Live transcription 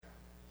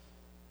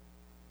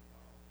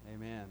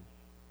Amen.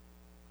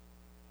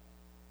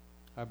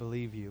 I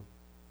believe you.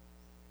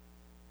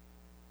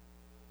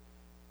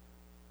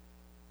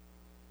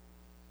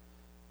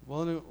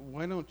 Well,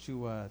 why don't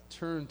you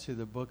turn to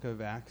the book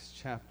of Acts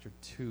chapter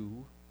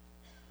 2.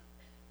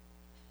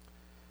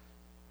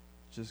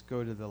 Just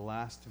go to the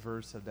last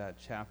verse of that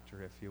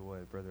chapter, if you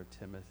would, Brother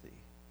Timothy.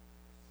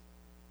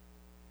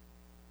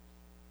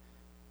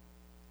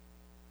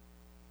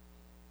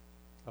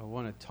 I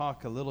want to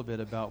talk a little bit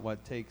about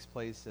what takes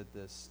place at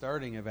the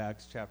starting of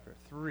Acts chapter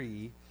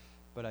 3,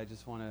 but I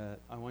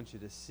want you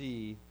to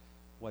see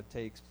what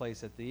takes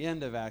place at the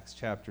end of Acts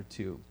chapter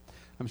 2.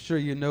 I'm sure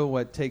you know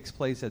what takes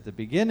place at the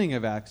beginning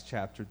of Acts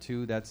chapter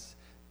 2. That's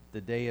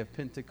the day of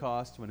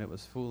Pentecost when it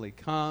was fully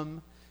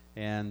come,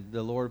 and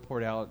the Lord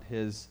poured out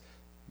His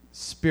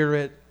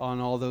Spirit on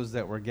all those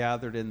that were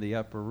gathered in the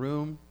upper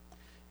room,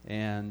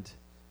 and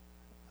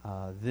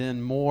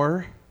then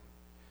more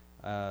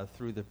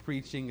through the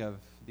preaching of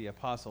the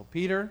Apostle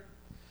Peter,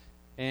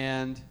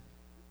 and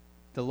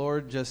the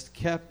Lord just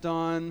kept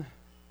on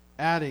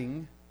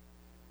adding,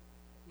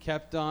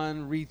 kept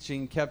on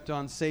reaching, kept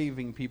on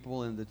saving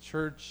people, and the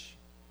church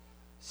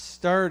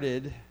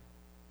started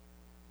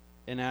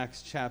in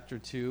Acts chapter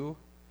 2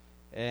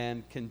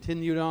 and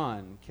continued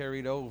on,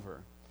 carried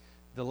over.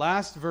 The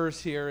last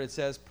verse here, it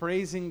says,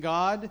 praising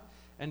God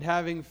and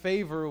having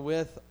favor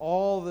with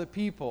all the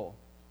people.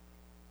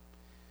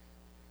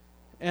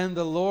 And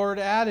the Lord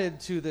added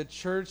to the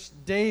church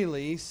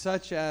daily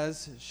such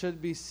as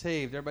should be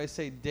saved. Everybody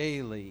say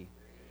daily.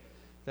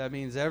 That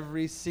means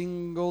every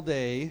single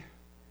day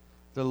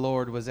the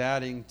Lord was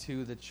adding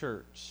to the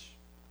church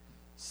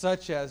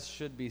such as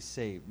should be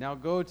saved. Now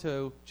go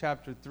to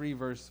chapter 3,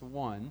 verse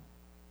 1.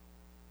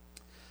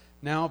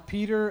 Now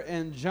Peter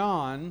and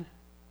John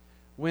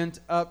went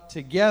up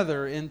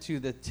together into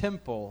the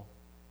temple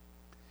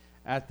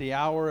at the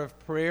hour of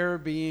prayer,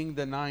 being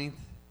the 9th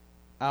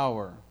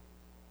hour.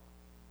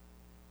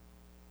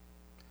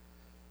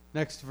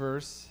 Next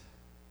verse.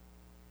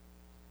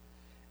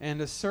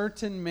 And a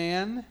certain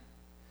man,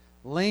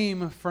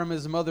 lame from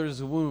his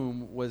mother's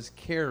womb, was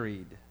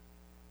carried.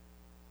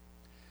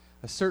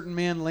 A certain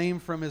man, lame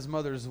from his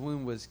mother's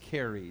womb, was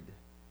carried,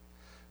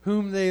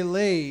 whom they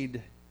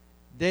laid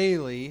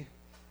daily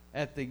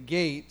at the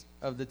gate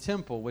of the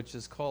temple, which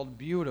is called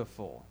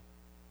Beautiful.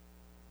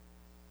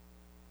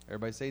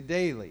 Everybody say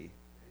daily.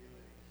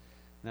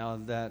 Now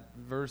that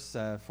verse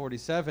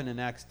 47 in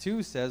Acts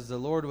 2 says the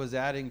Lord was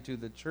adding to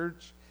the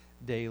church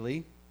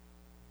daily.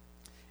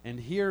 And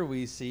here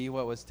we see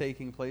what was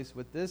taking place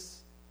with this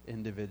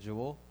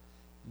individual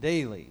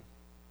daily.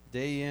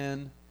 Day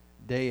in,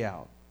 day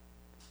out.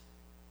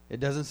 It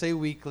doesn't say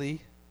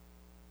weekly.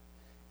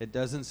 It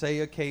doesn't say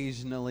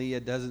occasionally.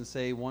 It doesn't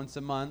say once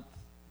a month.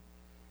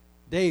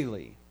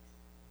 Daily.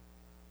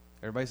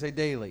 Everybody say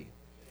daily.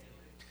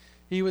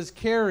 He was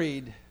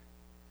carried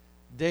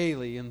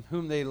daily, and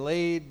whom they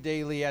laid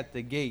daily at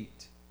the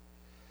gate,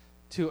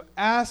 to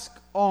ask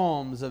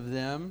alms of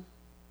them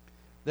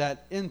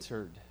that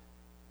entered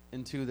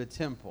into the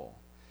temple.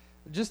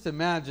 Just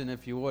imagine,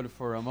 if you would,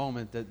 for a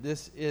moment, that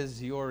this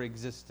is your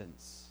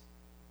existence.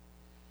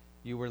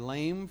 You were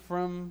lame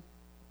from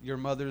your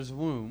mother's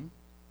womb.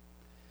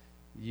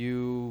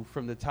 You,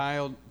 from the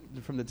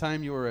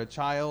time you were a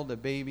child, a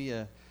baby,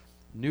 a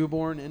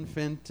newborn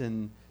infant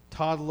and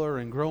toddler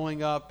and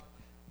growing up,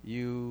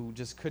 you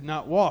just could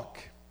not walk.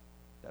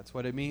 That's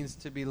what it means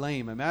to be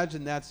lame.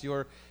 Imagine that's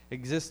your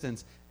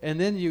existence. And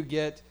then you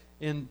get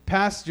in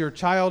past your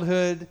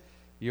childhood,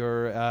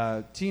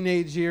 your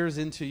teenage years,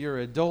 into your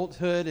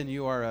adulthood, and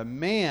you are a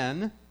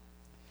man,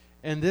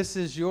 and this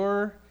is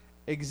your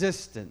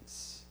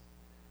existence.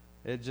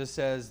 It just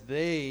says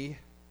they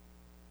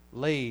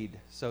laid.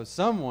 So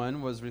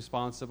someone was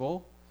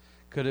responsible.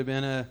 It could have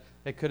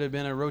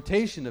been a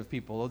rotation of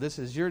people. Oh, this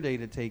is your day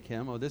to take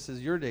him. Oh, this is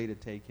your day to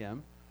take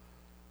him.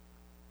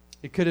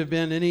 It could have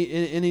been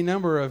any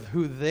number of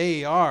who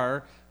they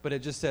are, but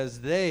it just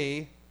says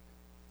they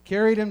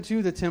carried him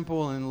to the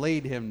temple and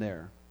laid him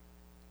there.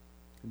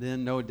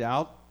 Then, no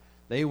doubt,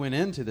 they went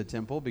into the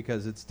temple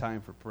because it's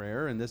time for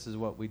prayer, and this is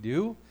what we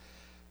do.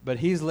 But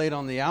he's laid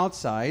on the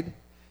outside,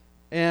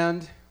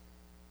 and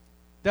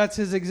that's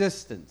his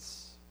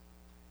existence.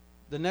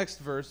 The next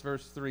verse,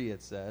 verse 3,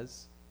 it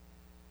says,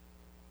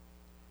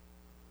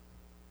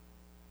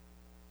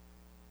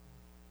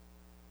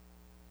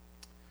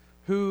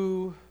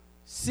 who,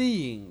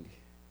 seeing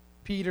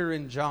Peter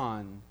and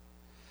John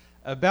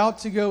about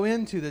to go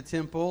into the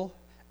temple,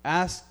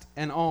 asked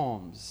an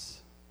alms.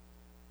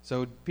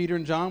 So Peter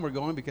and John were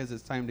going because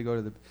it's time to go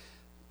to the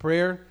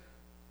prayer,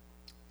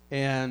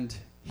 and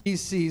he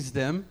sees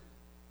them.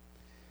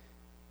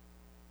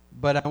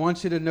 But I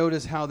want you to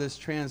notice how this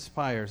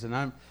transpires, and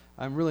I'm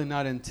really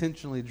not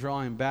intentionally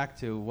drawing back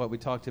to what we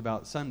talked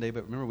about Sunday,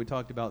 but remember we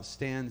talked about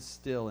stand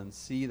still and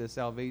see the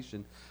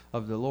salvation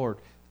of the Lord.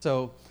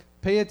 So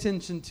pay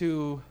attention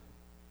to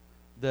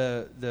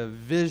the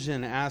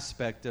vision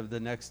aspect of the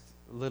next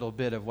little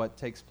bit of what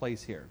takes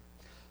place here.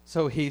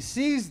 So he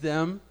sees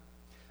them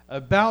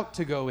about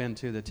to go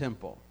into the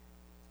temple.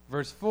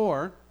 Verse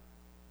 4,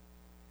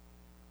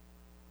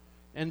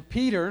 And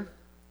Peter,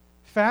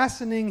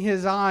 fastening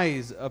his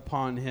eyes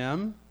upon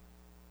him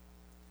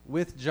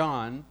with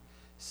John,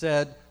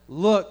 said,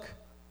 "Look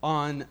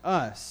on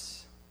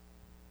us."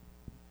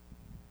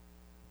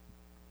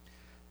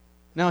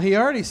 Now, he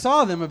already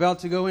saw them about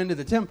to go into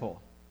the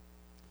temple.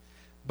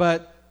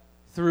 But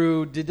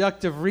through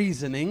deductive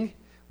reasoning,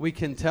 we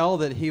can tell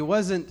that he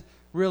wasn't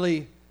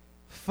really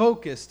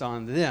focused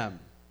on them.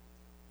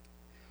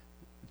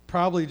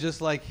 Probably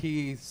just like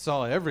he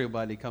saw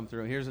everybody come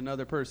through. Here's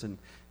another person.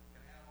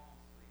 Can I have alms,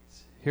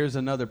 please? Here's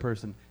another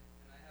person.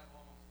 Can I have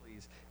alms,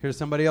 please? Here's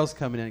somebody else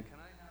coming in. Can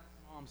I have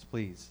some alms,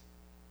 please?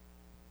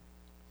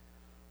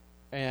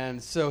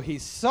 And so he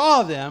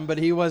saw them, but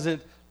he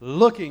wasn't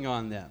looking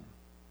on them.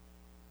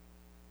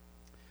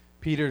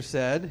 Peter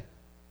said,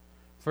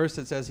 first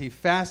it says he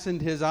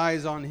fastened his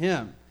eyes on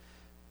him.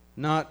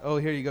 Not, oh,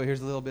 here you go,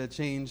 here's a little bit of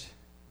change.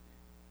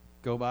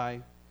 Go by.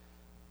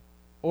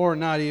 Or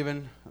not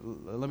even,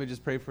 let me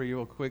just pray for you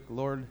real quick.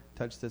 Lord,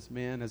 touch this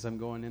man as I'm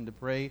going in to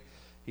pray.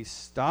 He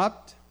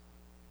stopped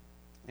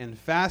and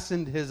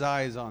fastened his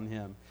eyes on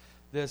him.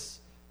 This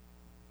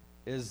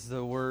is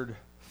the word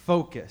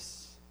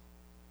focus.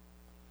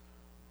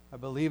 I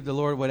believe the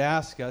Lord would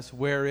ask us,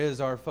 where is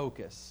our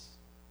focus?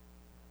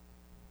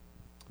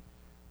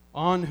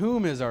 On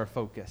whom is our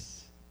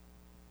focus?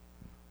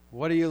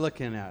 What are you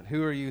looking at?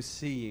 Who are you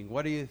seeing?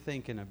 What are you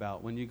thinking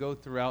about when you go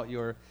throughout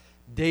your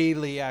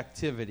daily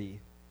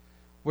activity?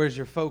 Where's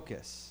your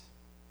focus?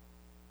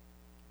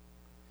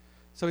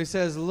 So he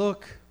says,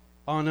 look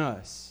on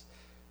us.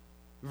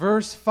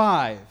 Verse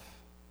 5.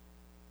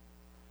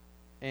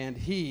 And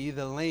he,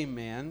 the lame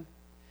man,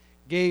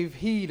 gave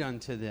heed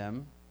unto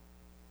them,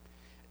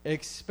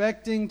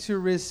 expecting to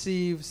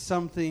receive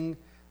something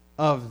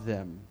of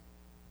them.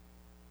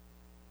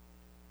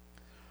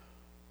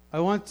 I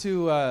want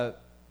to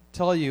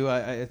tell you,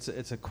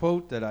 it's a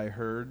quote that I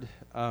heard.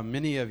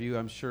 Many of you,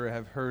 I'm sure,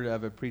 have heard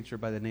of a preacher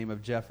by the name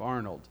of Jeff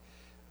Arnold.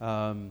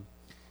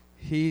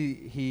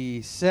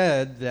 He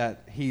said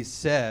that he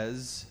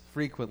says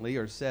frequently,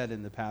 or said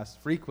in the past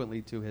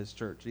frequently to his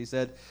church. He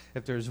said,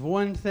 if there's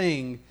one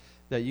thing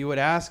that you would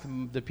ask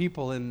the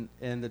people in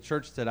the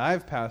church that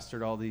I've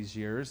pastored all these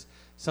years,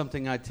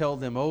 something I tell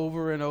them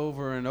over and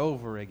over and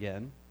over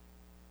again,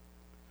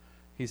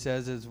 he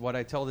says, is what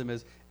I tell them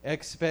is,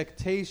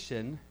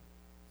 expectation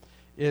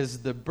is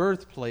the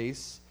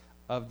birthplace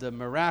of the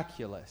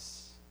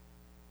miraculous.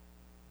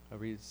 I'll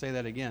say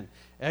that again.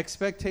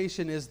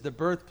 Expectation is the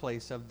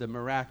birthplace of the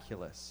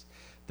miraculous.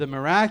 The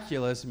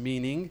miraculous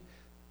meaning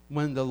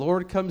when the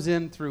Lord comes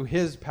in through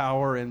His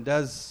power and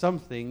does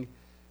something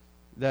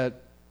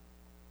that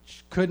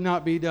could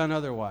not be done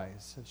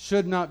otherwise,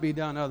 should not be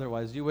done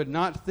otherwise. You would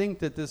not think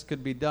that this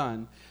could be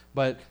done,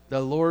 but the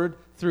Lord,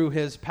 through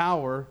His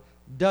power,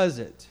 does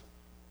it.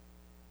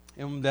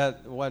 And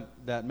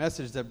that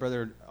message that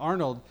Brother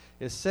Arnold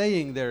is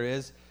saying there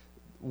is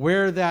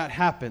where that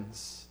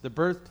happens. The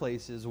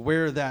birthplace is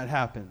where that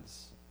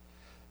happens.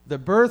 The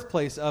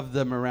birthplace of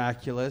the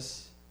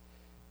miraculous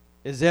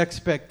is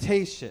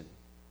expectation.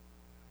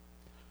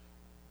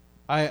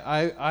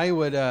 I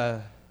would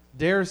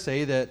dare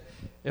say that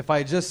if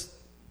I just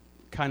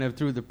kind of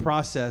through the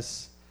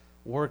process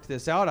work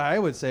this out, I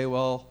would say,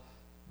 well,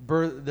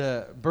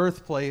 the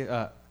birthplace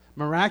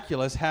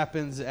miraculous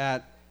happens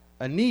at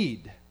a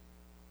need.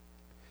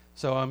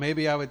 So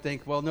maybe I would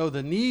think, well, no,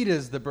 the need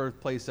is the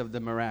birthplace of the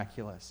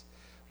miraculous.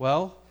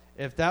 Well,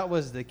 if that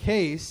was the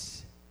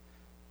case,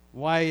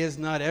 why is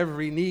not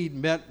every need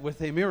met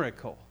with a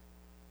miracle?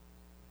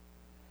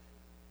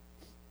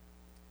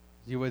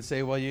 You would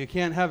say, well, you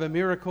can't have a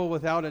miracle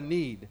without a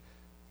need.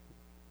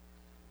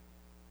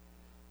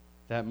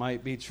 That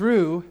might be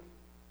true,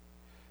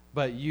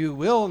 but you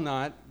will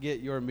not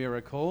get your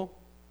miracle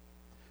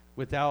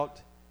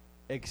without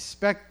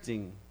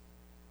expecting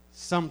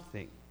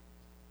something.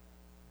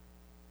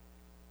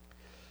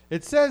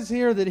 It says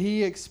here that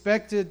he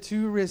expected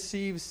to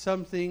receive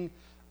something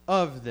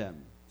of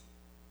them.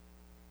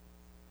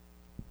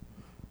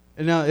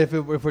 And now, if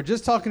we're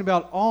just talking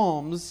about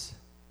alms,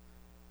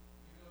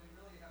 you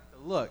really have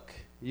to look.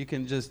 You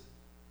can just,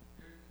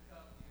 here's the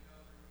cup, you know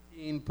the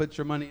routine, put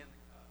your money in the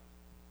cup.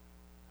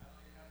 I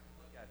don't even have to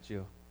look at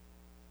you.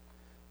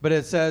 But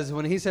it says,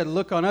 when he said,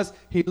 look on us,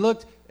 he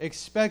looked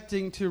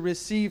expecting to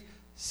receive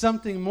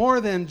something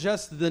more than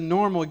just the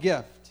normal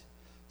gift.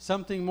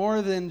 Something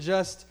more than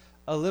just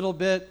a little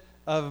bit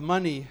of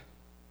money,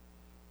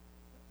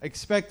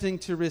 expecting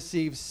to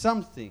receive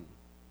something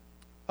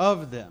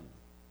of them.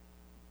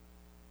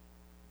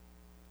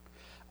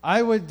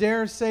 I would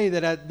dare say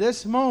that at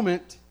this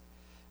moment,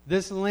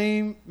 this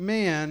lame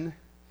man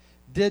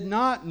did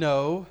not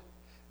know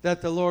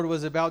that the Lord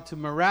was about to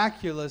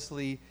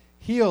miraculously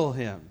heal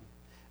him,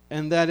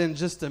 and that in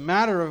just a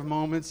matter of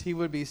moments he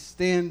would be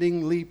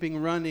standing,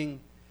 leaping, running,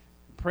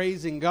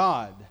 praising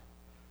God.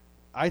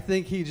 I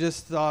think he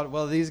just thought,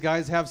 well, these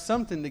guys have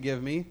something to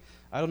give me.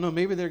 I don't know,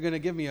 maybe they're going to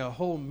give me a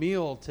whole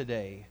meal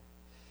today.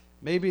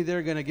 Maybe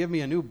they're going to give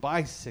me a new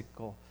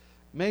bicycle.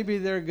 Maybe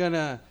they're going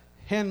to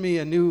hand me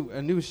a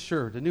new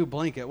shirt, a new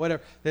blanket,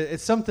 whatever.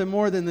 It's something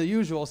more than the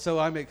usual, so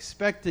I'm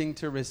expecting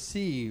to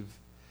receive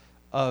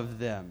of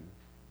them.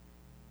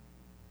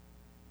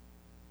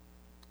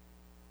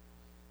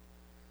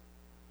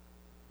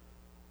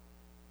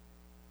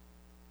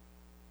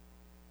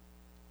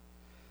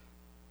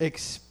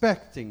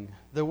 Expecting,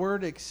 the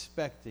word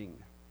expecting,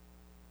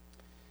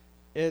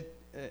 if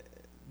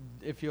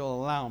you'll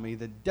allow me,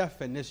 the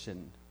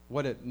definition,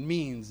 what it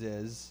means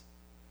is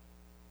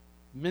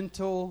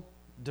mental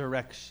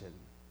direction,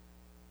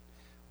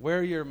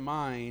 where your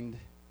mind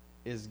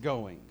is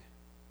going,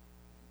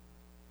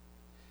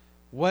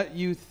 what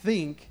you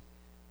think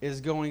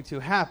is going to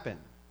happen.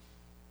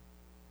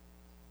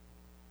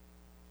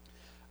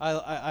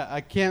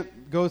 I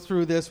can't go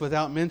through this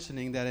without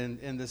mentioning that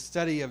in the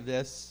study of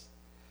this,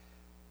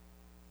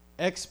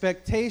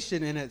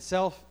 expectation in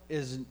itself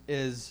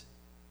is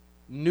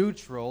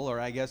neutral, or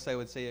I guess I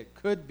would say it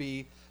could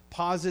be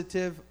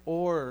positive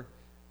or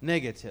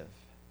negative.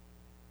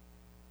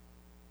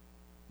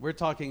 We're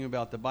talking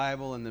about the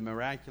Bible and the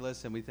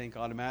miraculous, and we think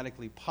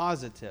automatically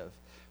positive.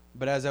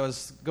 But as I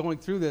was going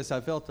through this,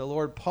 I felt the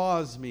Lord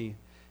pause me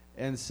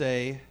and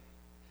say,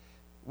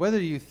 whether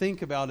you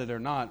think about it or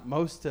not,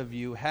 most of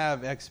you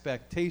have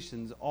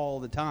expectations all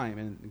the time,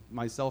 and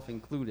myself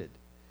included.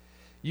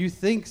 You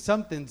think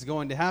something's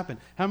going to happen.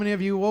 How many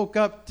of you woke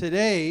up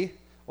today,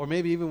 or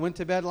maybe even went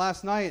to bed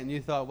last night, and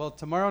you thought, well,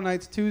 tomorrow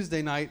night's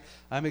Tuesday night,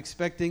 I'm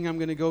expecting I'm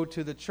going to go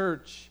to the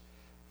church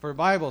for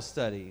Bible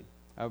study.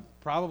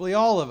 Probably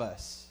all of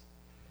us.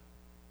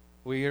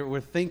 We're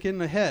thinking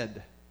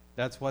ahead.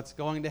 That's what's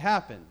going to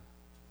happen.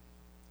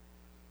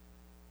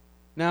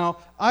 Now,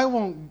 I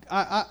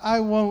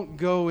won't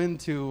go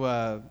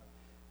into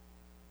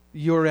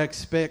your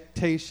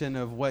expectation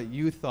of what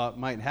you thought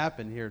might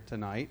happen here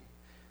tonight.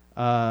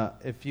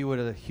 If you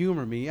would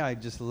humor me,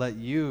 I'd just let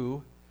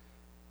you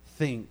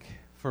think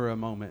for a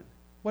moment.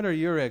 What are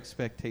your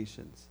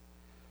expectations?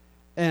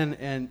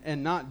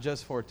 And not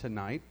just for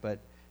tonight, but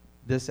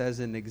this as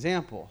an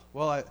example.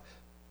 Well,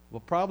 we'll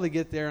probably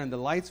get there and the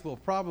lights will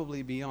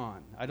probably be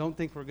on. I don't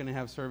think we're going to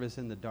have service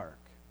in the dark.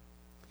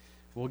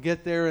 We'll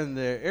get there and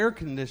the air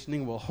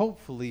conditioning will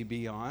hopefully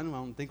be on. I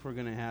don't think we're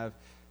going to have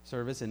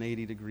service in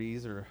 80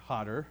 degrees or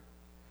hotter.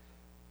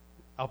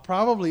 I'll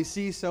probably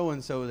see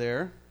so-and-so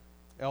there.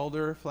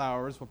 Elder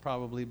Flowers will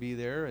probably be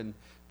there, and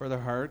Brother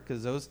Hart,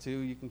 because those two,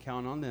 you can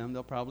count on them.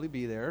 They'll probably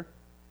be there.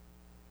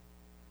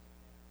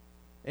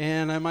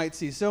 And I might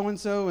see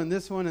so-and-so and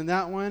this one and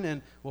that one,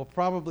 and we'll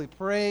probably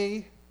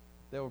pray.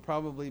 There will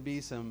probably be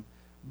some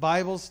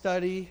Bible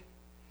study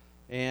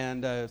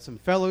and some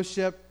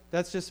fellowship.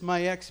 That's just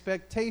my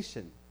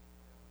expectation.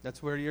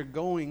 That's where you're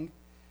going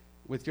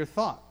with your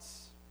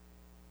thoughts.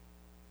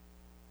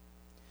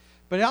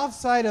 But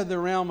outside of the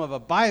realm of a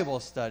Bible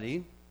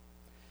study,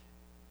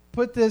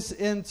 put this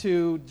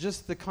into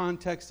just the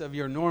context of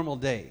your normal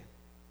day,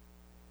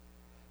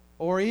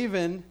 or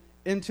even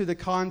into the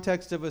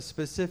context of a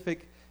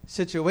specific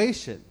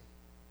situation.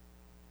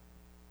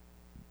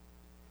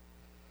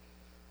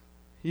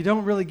 You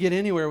don't really get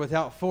anywhere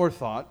without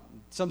forethought.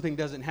 Something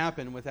doesn't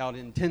happen without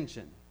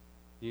intention.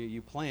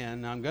 You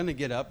plan, I'm going to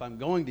get up, I'm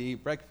going to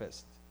eat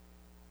breakfast.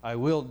 I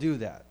will do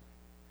that.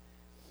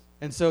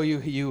 And so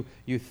you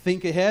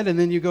think ahead and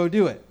then you go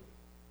do it.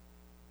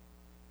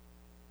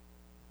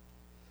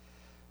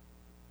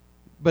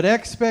 But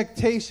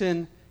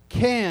expectation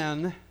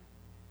can,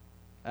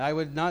 I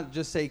would not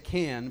just say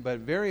can, but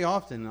very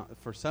often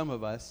for some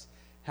of us,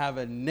 have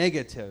a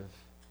negative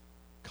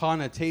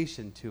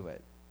connotation to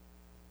it.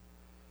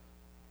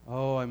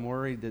 Oh, I'm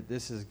worried that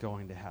this is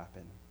going to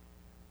happen.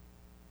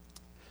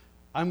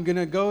 I'm going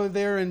to go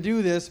there and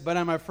do this, but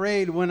I'm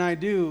afraid when I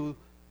do,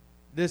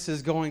 this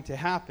is going to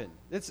happen.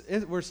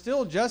 We're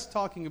still just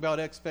talking about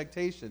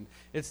expectation.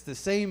 It's the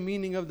same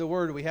meaning of the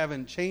word. We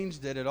haven't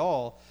changed it at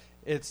all.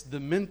 It's the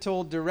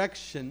mental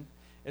direction.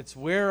 It's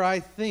where I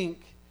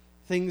think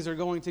things are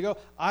going to go.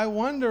 I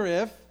wonder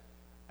if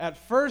at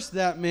first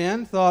that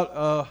man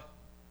thought,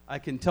 I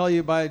can tell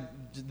you by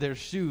their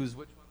shoes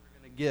which ones are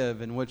going to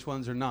give and which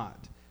ones are not.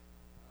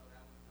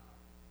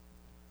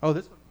 Oh,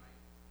 this one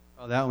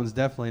might. Oh, that one's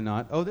definitely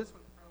not. Oh, this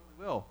one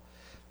probably will.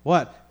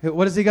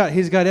 What has he got?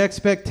 He's got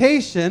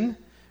expectation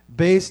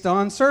based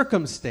on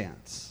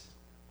circumstance.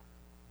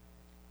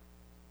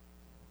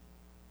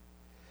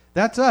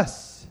 That's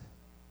us.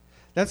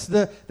 That's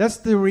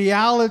the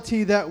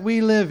reality that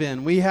we live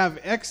in. We have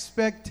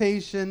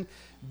expectation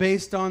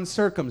based on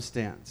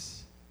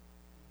circumstance.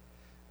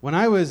 When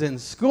I was in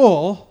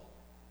school,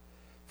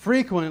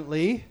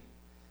 frequently,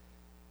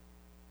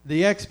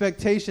 the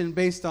expectation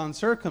based on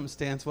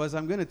circumstance was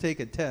I'm going to take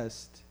a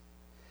test.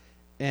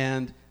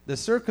 And the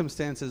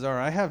circumstances are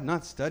I have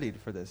not studied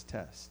for this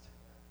test.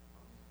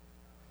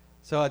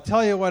 So I'll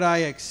tell you what I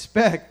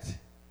expect.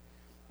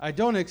 I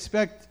don't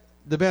expect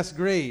the best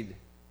grade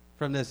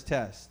from this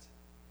test.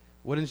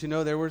 Wouldn't you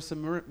know there were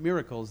some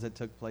miracles that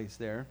took place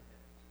there?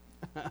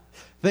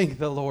 Thank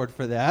the Lord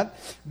for that.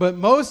 But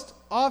most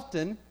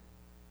often,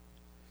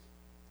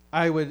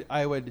 I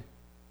would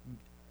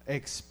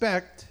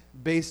expect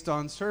based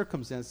on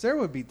circumstance. There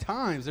would be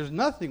times, there's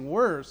nothing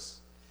worse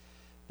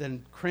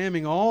than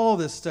cramming all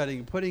this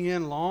study, putting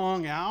in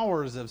long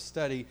hours of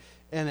study,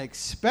 and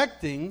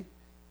expecting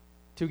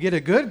to get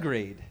a good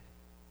grade.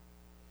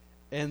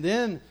 And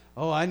then,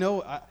 I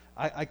know,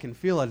 I can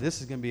feel it. This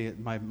is going to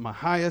be my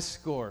highest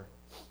score.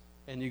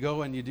 And you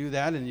go and you do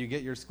that and you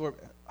get your score.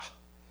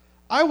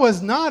 I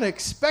was not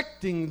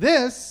expecting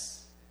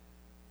this.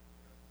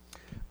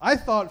 I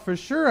thought for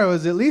sure I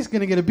was at least going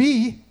to get a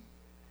B.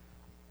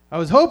 I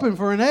was hoping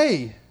for an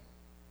A.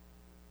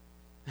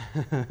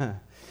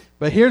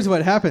 But here's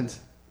what happens.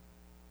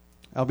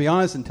 I'll be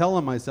honest and tell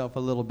on myself a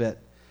little bit.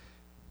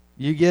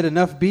 You get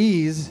enough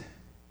B's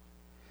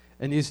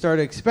and you start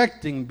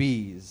expecting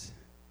B's.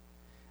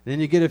 Then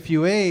you get a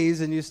few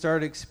A's and you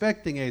start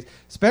expecting A's,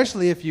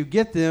 especially if you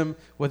get them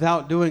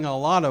without doing a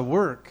lot of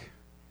work.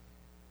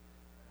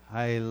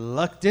 I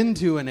lucked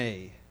into an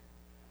A.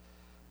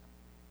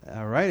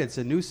 All right, it's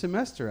a new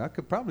semester. I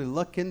could probably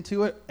luck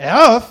into it.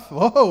 F?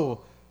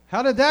 Whoa,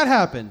 how did that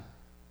happen?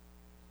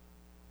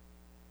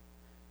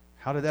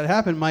 How did that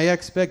happen? My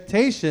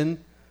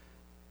expectation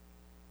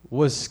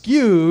was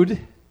skewed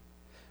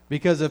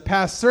because of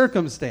past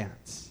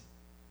circumstance.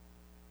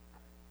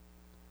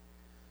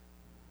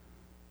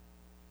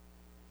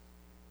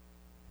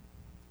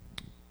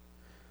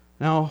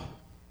 Now,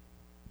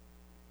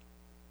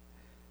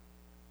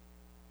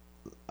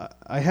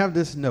 I have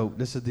this note.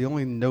 This is the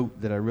only note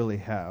that I really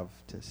have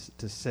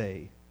to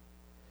say.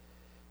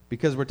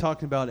 Because we're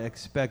talking about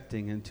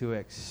expecting, and to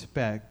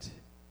expect,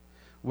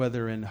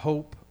 whether in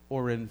hope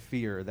or in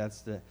fear.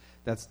 That's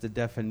the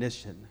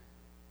definition.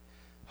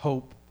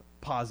 Hope,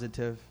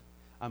 positive.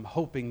 I'm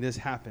hoping this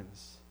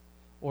happens.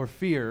 Or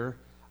fear,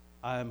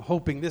 I'm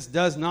hoping this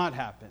does not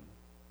happen.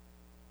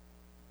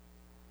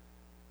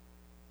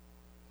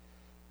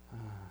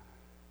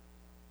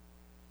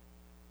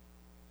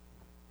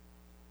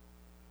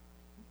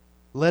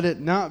 Let it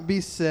not be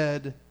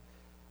said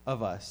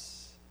of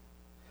us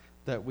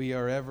that we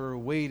are ever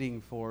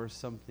waiting for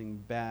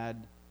something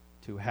bad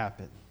to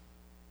happen.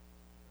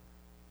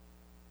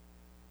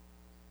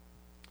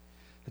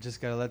 I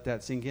just got to let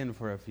that sink in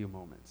for a few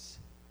moments.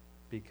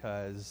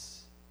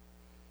 Because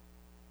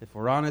if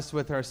we're honest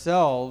with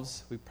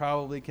ourselves, we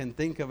probably can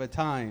think of a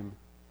time.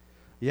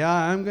 Yeah,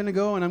 I'm going to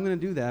go and I'm going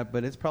to do that,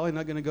 but it's probably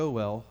not going to go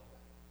well.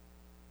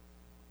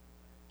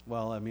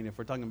 Well, I mean, if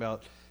we're talking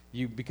about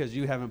you because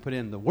you haven't put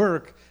in the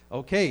work,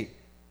 okay,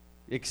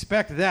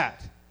 expect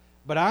that.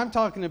 But I'm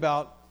talking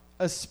about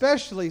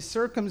especially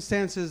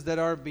circumstances that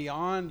are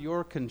beyond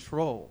your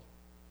control.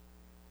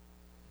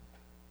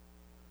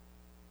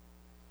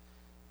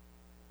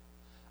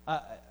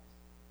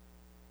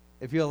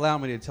 If you allow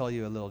me to tell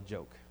you a little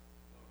joke.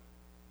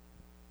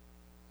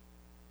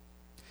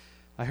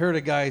 I heard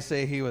a guy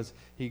say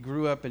he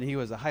grew up and he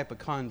was a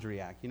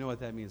hypochondriac. You know what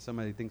that means?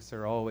 Somebody thinks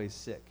they're always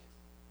sick.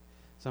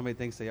 Somebody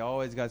thinks they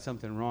always got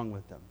something wrong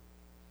with them.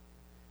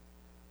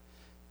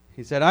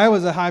 He said, I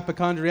was a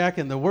hypochondriac,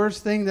 and the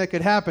worst thing that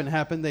could happen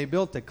happened. They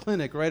built a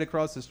clinic right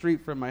across the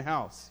street from my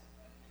house.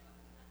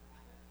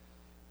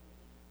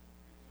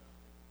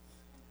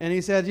 And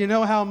he said, you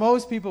know how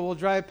most people will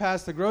drive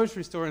past the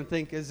grocery store and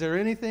think, is there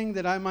anything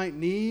that I might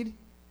need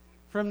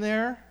from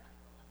there?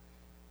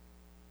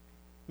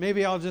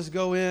 Maybe I'll just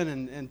go in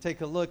and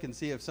take a look and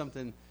see if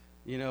something,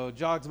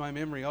 jogs my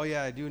memory. Oh,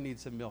 yeah, I do need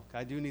some milk.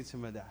 I do need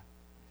some of that.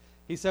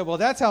 He said, well,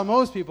 that's how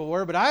most people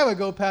were, but I would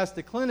go past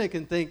the clinic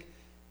and think,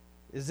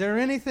 is there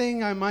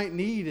anything I might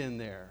need in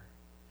there?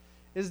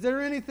 Is there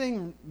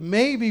anything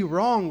maybe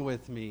wrong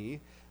with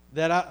me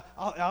that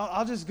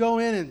I'll just go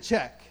in and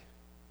check?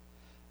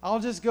 I'll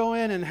just go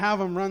in and have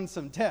them run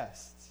some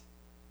tests.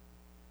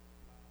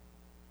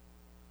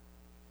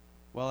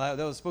 Well,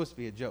 that was supposed to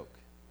be a joke.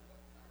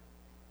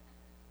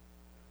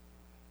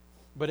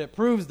 But it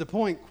proves the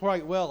point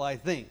quite well, I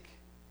think.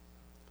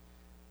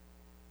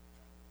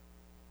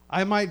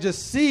 I might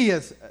just see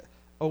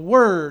a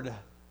word.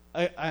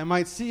 I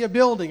might see a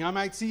building. I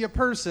might see a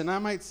person. I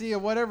might see a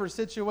whatever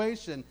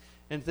situation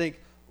and think,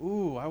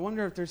 ooh, I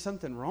wonder if there's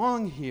something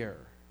wrong here.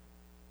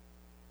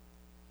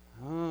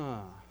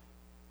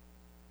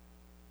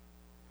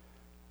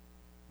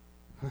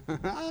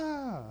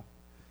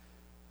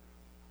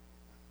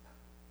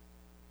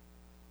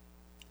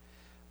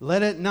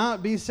 Let it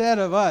not be said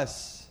of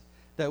us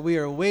that we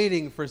are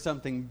waiting for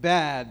something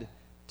bad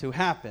to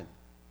happen.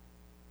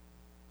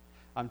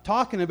 I'm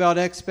talking about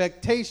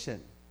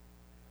expectation.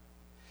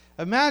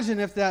 Imagine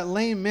if that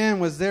lame man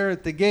was there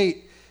at the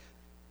gate.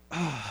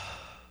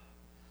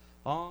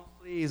 Alms,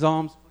 please,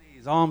 alms,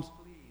 please, alms,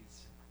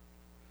 please.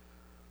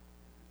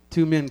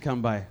 Two men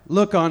come by.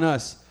 Look on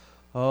us.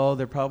 Oh,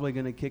 they're probably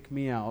going to kick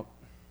me out.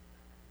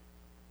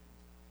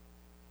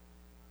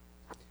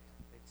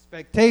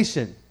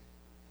 Expectation.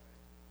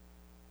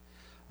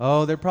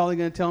 Oh, they're probably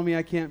going to tell me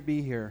I can't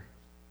be here.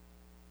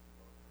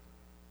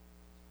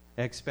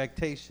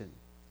 Expectation.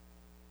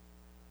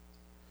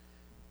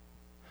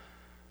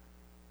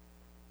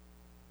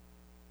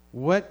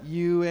 What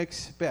you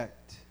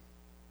expect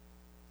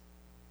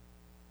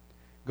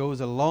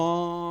goes a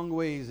long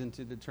ways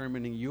into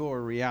determining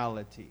your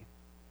reality.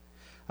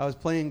 I was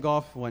playing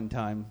golf one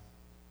time.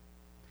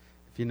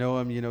 If you know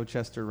him, you know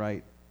Chester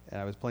Wright. And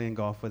I was playing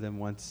golf with him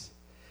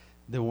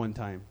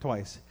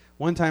twice.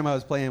 One time I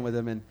was playing with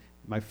him, and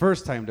my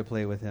first time to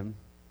play with him,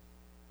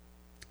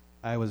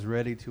 I was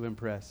ready to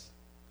impress.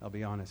 I'll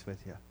be honest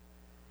with you.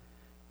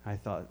 I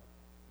thought,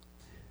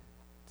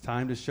 it's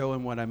time to show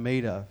him what I'm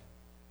made of.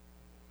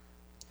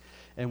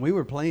 And we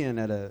were playing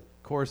at a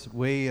course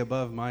way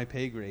above my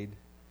pay grade.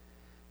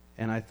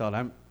 And I thought,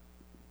 I've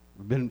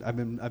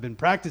been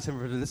practicing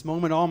for this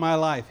moment all my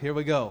life. Here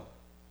we go.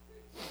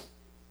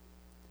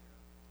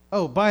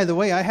 Oh, by the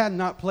way, I had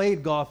not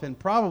played golf in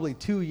probably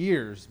 2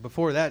 years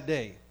before that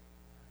day.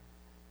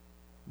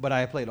 But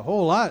I played a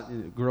whole lot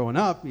growing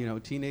up,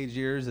 teenage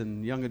years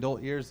and young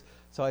adult years.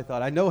 So I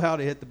thought, I know how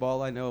to hit the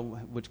ball. I know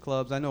which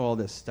clubs. I know all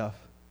this stuff.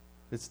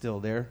 It's still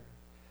there.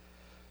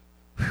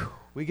 Whew.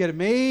 We get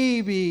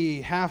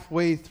maybe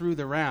halfway through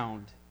the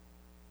round.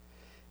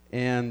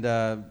 And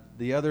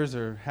the others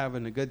are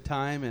having a good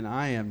time, and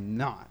I am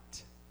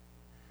not.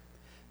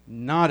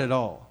 Not at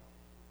all.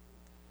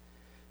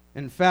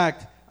 In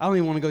fact, I don't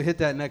even want to go hit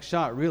that next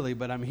shot, really,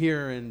 but I'm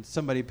here, and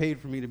somebody paid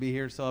for me to be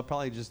here, so I'll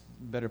probably just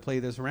better play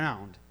this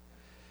round.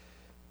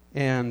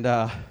 And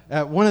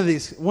at one of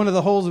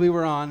the holes we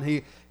were on,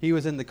 he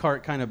was in the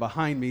cart kind of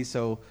behind me,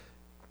 so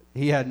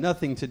he had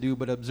nothing to do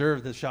but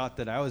observe the shot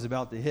that I was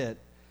about to hit.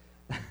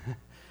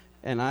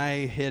 And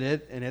I hit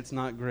it, and it's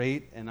not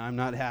great, and I'm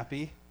not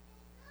happy.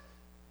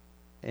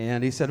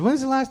 And he said,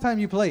 "When's the last time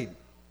you played?"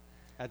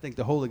 I think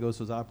the Holy Ghost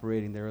was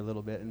operating there a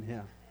little bit in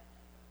him.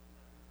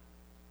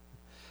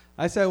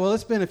 I said, "Well,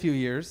 it's been a few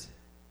years."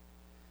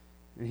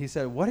 And he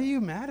said, "What are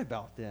you mad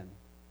about then?"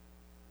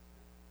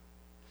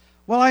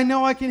 "Well, I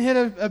know I can hit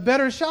a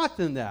better shot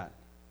than that."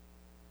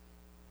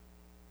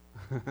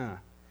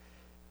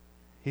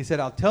 He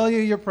said, "I'll tell you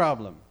your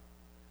problem.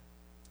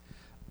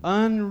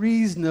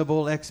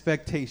 Unreasonable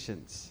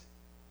expectations.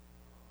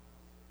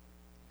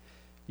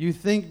 You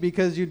think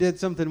because you did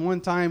something one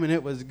time and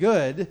it was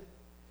good,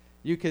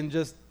 you can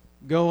just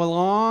go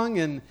along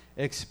and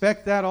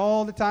expect that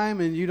all the time,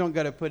 and you don't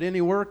got to put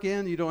any work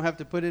in, you don't have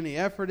to put any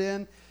effort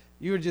in.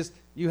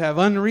 You have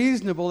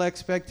unreasonable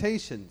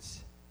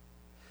expectations."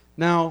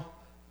 Now,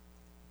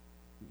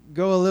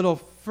 go a little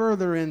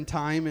further in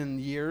time and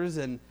years,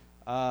 and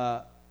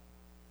at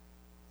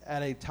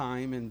a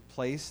time and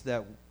place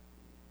that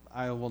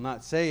I will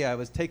not say, I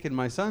was taking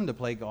my son to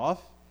play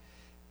golf,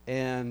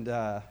 and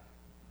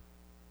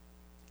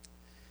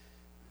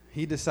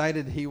he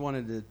decided he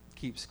wanted to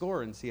keep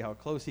score and see how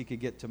close he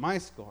could get to my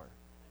score.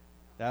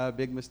 That's a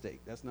big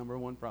mistake. That's number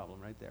one problem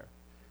right there.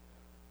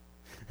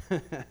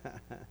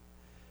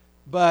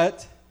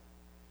 But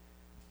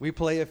we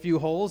play a few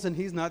holes, and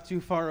he's not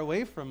too far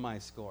away from my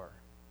score.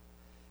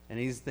 And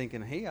he's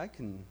thinking, hey,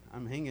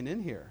 I'm hanging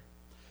in here.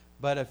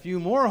 But a few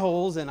more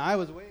holes, and I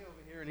was way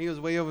over here, and he was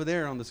way over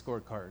there on the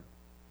scorecard.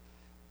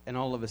 And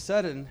all of a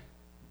sudden,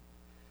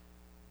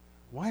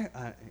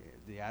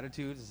 the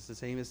attitude is the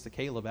same as the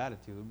Caleb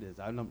attitude is.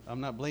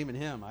 I'm not blaming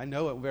him. I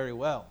know it very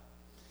well.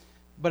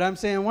 But I'm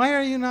saying, what's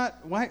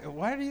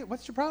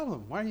your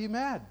problem? Why are you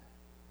mad?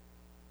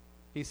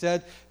 He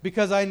said,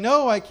 "Because I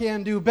know I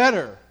can do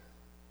better."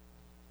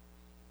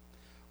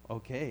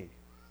 Okay,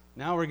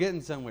 now we're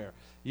getting somewhere.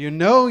 You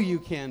know you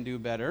can do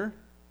better.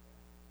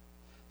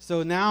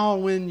 So now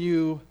when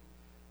you,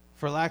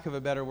 for lack of a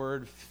better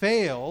word,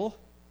 fail,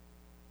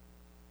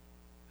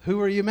 who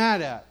are you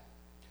mad at?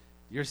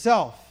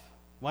 Yourself.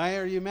 Why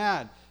are you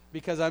mad?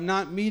 Because I'm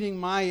not meeting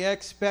my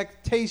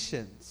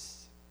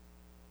expectations.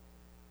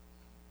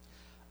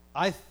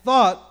 I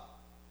thought,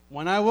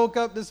 when I woke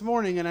up this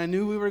morning and I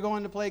knew we were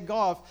going to play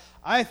golf,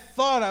 I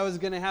thought I was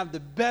going to have the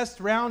best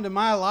round of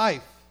my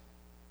life.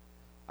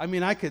 I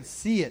mean, I could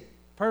see it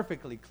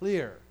perfectly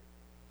clear.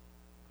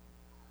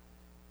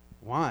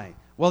 Why?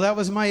 Well, that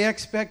was my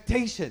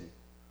expectation.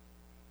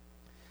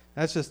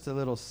 That's just a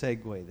little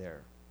segue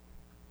there.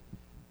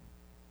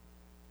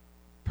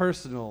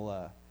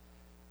 Personal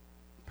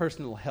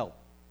help.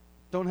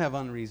 Don't have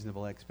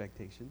unreasonable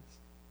expectations.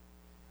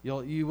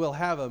 You will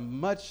have a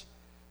much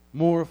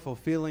more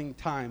fulfilling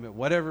time at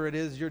whatever it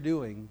is you're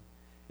doing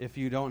if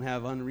you don't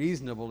have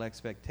unreasonable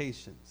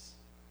expectations.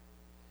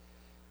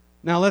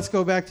 Now let's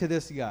go back to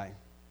this guy.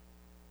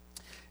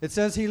 It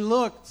says he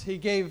looked, he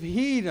gave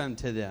heed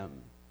unto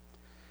them,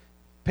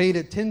 paid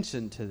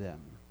attention to them.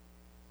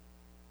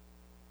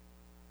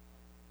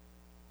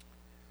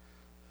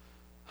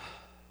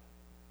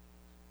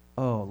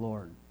 Oh,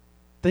 Lord.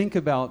 Think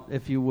about,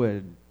 if you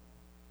would,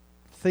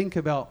 think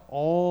about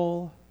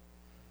all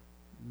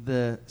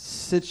the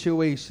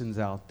situations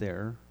out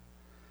there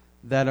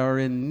that are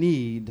in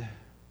need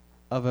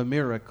of a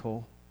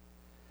miracle,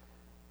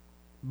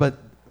 but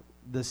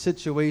the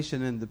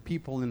situation and the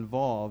people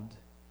involved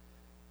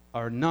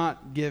are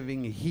not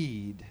giving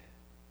heed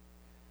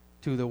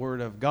to the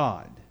Word of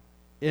God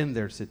in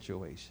their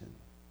situation.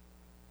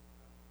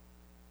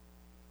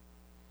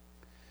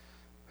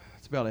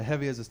 It's about as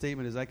heavy as a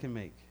statement as I can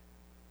make.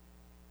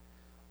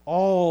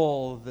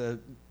 All the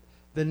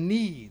The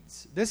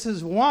needs. This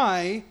is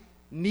why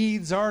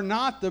needs are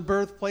not the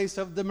birthplace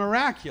of the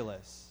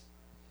miraculous.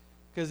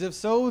 Because if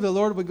so, the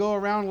Lord would go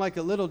around like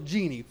a little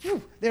genie.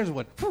 Whew, there's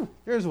one. Whew,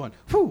 there's one.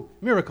 Whew,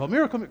 miracle,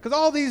 miracle, because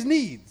all these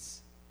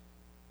needs.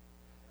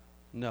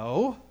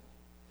 No.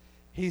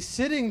 He's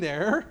sitting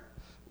there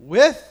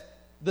with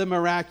the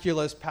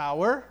miraculous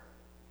power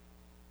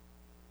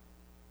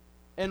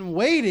and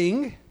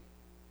waiting.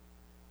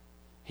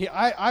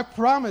 I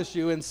promise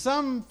you, in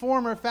some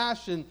form or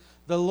fashion,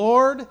 the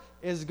Lord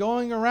is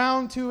going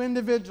around to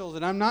individuals,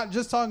 and I'm not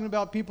just talking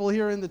about people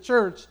here in the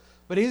church,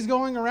 but He's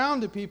going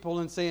around to people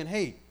and saying,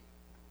 hey,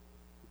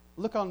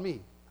 look on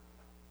me.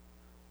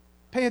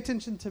 Pay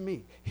attention to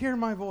me. Hear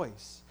my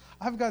voice.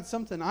 I've got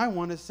something I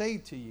want to say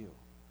to you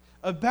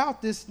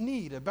about this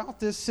need, about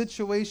this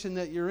situation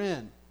that you're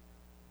in.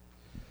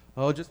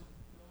 Oh, just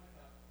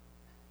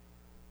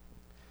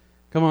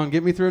come on,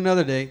 get me through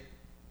another day.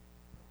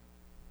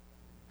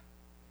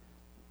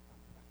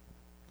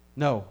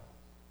 No.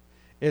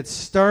 It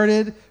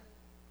started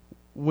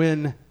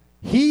when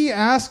he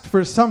asked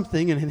for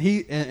something,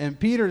 and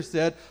Peter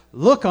said,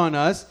 look on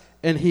us,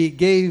 and he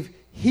gave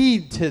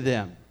heed to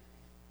them.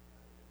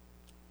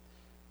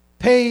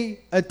 Pay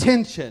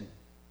attention.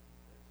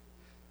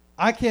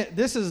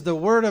 This is the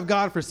word of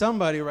God for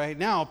somebody right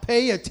now.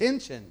 Pay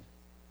attention.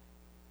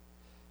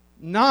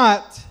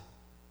 Not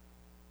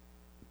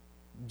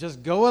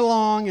just go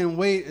along and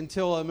wait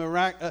until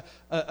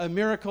a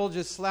miracle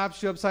just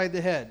slaps you upside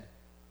the head.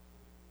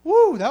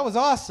 Woo, that was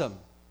awesome.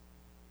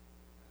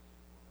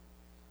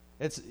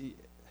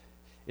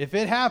 If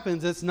it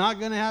happens, it's not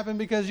going to happen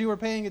because you were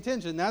paying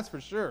attention, that's for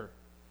sure.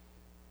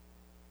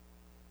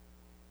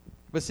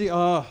 But see,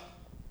 I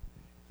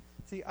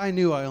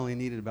knew I only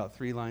needed about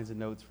 3 lines of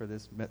notes for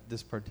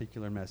this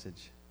particular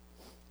message.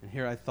 And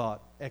here I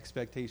thought,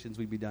 expectations,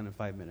 we'd be done in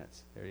 5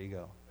 minutes. There you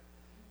go.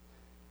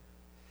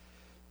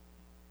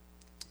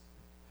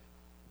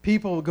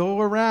 People go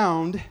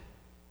around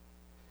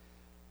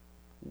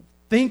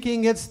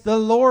thinking it's the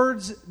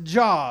Lord's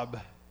job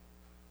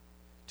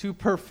to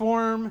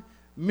perform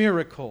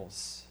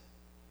miracles.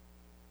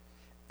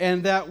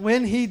 And that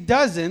when He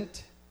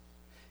doesn't,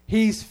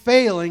 He's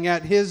failing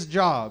at His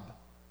job.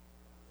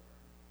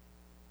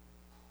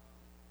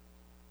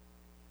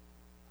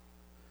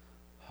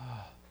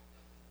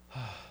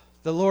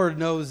 The Lord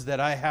knows that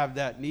I have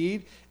that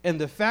need. And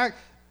the fact,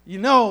 you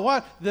know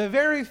what? The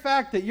very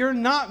fact that you're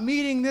not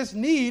meeting this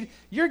need,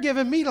 you're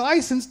giving me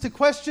license to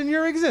question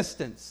your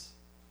existence.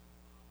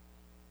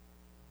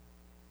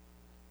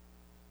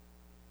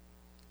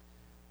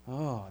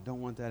 Oh, I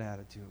don't want that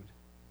attitude.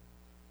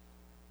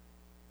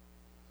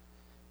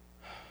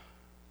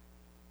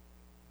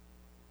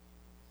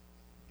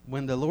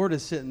 When the Lord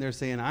is sitting there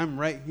saying, I'm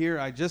right here,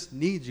 I just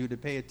need you to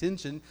pay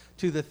attention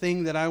to the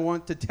thing that I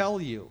want to tell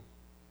you.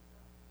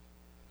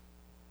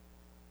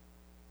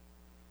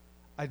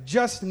 I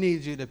just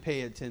need you to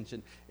pay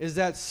attention. Is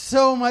that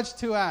so much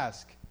to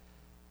ask?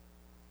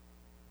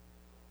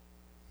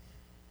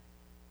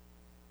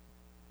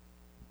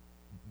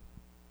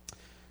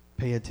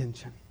 Pay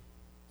attention.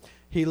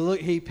 He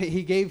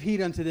gave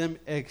heed unto them,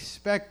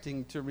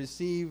 expecting to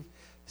receive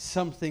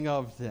something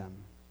of them.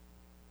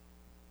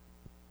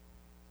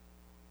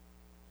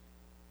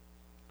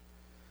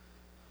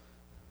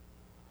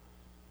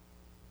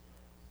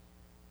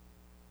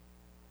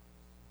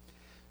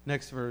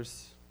 Next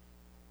verse.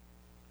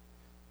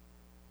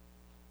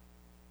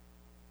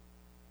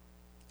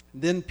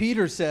 Then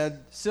Peter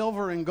said,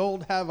 silver and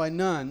gold have I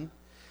none,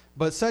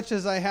 but such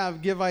as I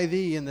have give I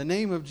thee. In the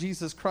name of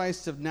Jesus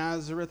Christ of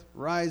Nazareth,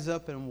 rise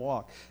up and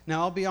walk.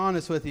 Now, I'll be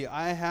honest with you.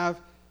 I have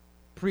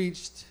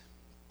preached,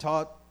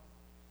 taught,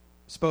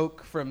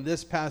 spoke from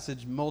this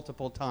passage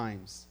multiple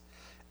times.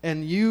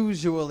 And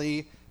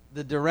usually,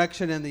 the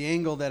direction and the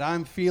angle that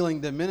I'm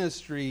feeling the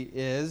ministry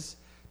is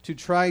to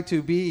try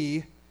to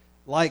be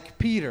like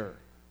Peter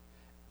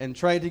and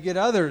try to get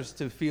others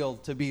to feel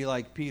to be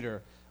like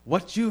Peter.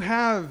 What you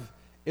have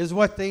is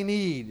what they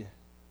need.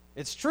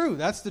 It's true.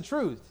 That's the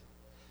truth.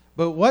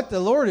 But what the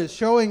Lord is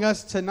showing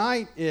us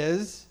tonight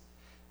is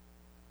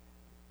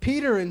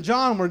Peter and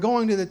John were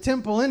going to the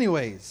temple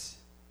anyways.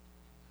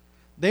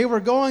 They were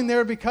going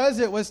there because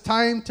it was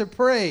time to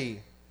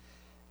pray.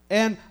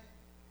 And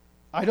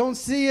I don't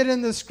see it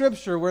in the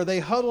scripture where they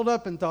huddled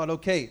up and thought,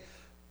 okay,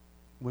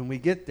 when we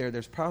get there,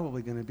 there's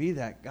probably going to be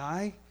that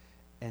guy.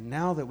 And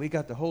now that we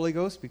got the Holy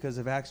Ghost because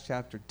of Acts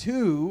chapter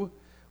 2,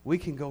 we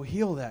can go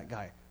heal that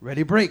guy.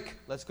 Ready, break.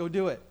 Let's go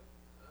do it.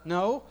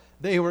 No,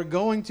 they were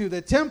going to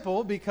the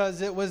temple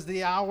because it was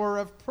the hour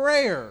of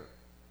prayer.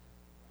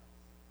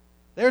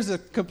 There's a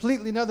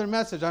completely another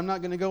message I'm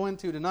not going to go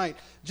into tonight.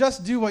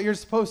 Just do what you're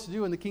supposed to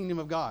do in the kingdom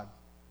of God.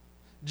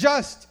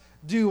 Just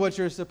do what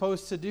you're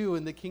supposed to do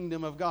in the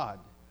kingdom of God.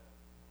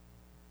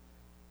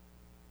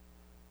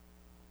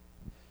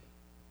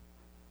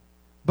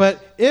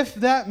 But if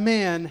that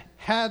man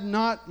had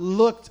not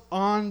looked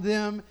on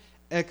them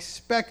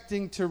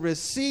expecting to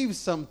receive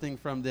something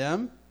from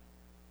them,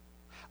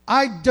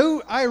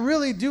 I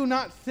really do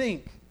not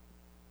think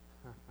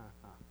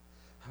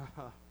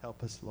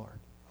Help us, Lord.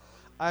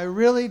 I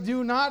really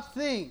do not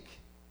think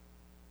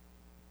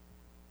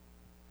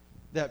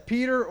that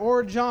Peter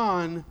or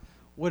John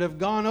would have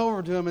gone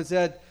over to him and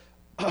said,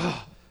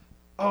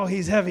 oh,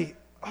 he's heavy.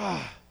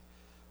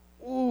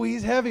 Oh,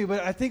 he's heavy,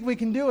 but I think we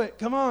can do it.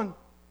 Come on.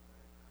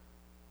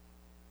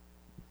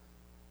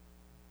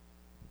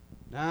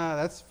 Nah,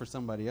 that's for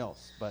somebody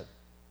else. But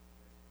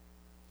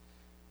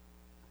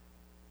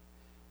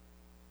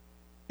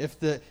if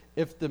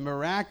the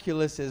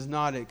miraculous is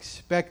not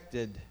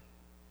expected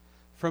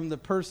from the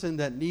person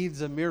that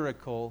needs a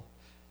miracle,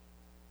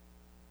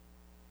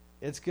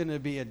 it's going to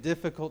be a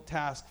difficult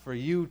task for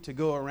you to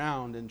go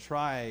around and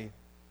try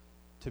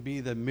to be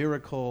the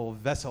miracle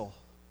vessel.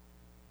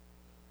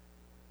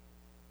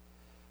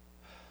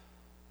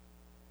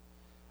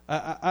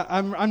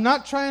 I'm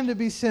not trying to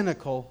be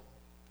cynical.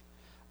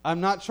 I'm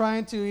not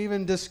trying to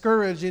even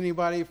discourage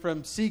anybody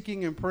from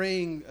seeking and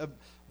praying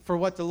for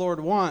what the Lord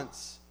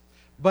wants.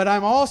 But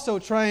I'm also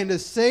trying to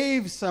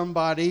save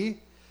somebody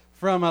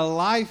from a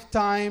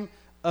lifetime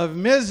of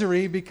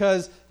misery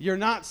because you're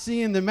not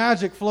seeing the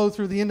magic flow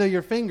through the end of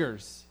your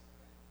fingers.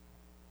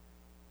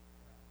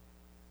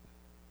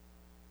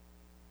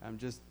 I'm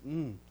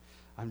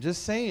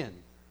just saying.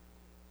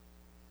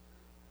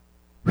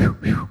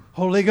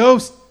 Holy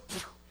Ghost.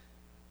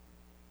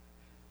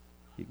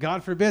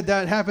 God forbid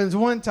that happens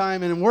one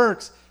time and it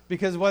works,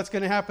 because what's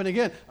going to happen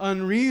again?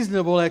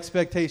 Unreasonable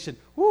expectation.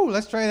 Woo,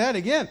 let's try that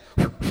again.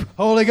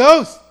 Holy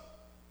Ghost.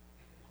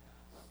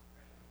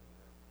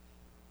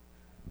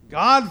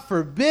 God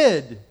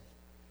forbid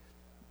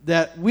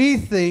that we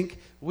think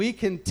we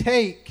can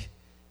take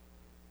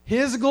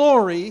His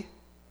glory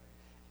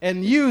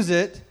and use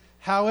it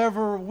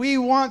however we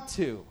want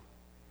to.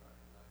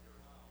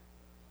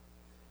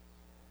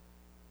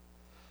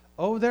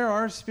 Oh, there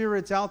are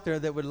spirits out there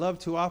that would love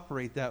to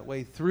operate that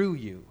way through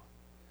you.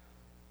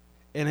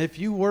 And if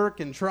you work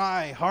and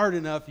try hard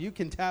enough, you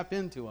can tap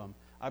into them.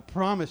 I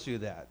promise you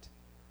that.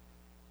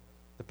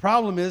 The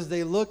problem is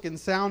they look and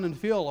sound and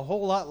feel a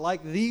whole lot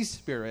like the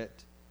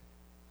Spirit,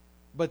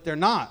 but they're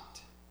not.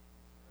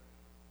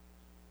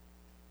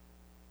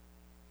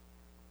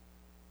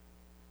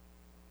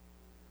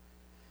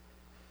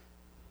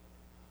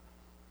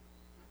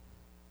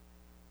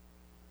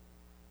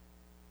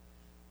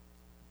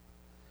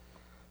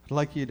 I'd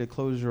like you to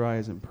close your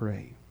eyes and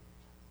pray.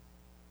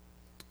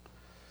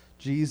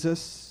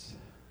 Jesus,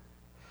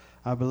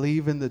 I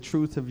believe in the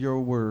truth of your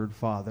word,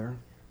 Father.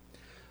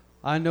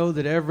 I know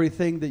that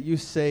everything that you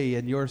say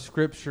in your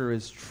scripture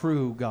is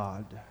true,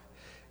 God.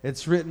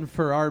 It's written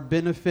for our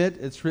benefit.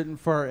 It's written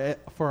for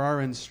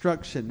our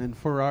instruction and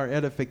for our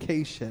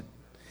edification.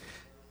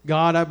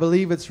 God, I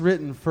believe it's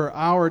written for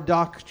our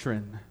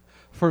doctrine,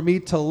 for me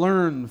to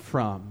learn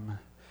from.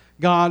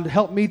 God,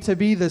 help me to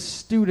be the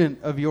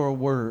student of your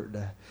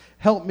word.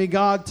 Help me,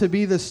 God, to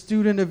be the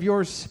student of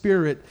your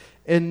Spirit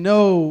and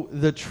know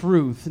the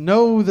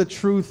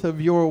truth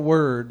of your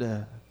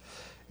word.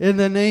 In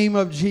the name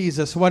of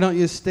Jesus, why don't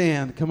you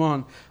stand? Come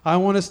on. I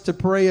want us to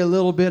pray a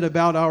little bit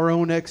about our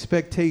own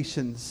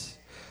expectations.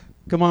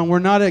 Come on, we're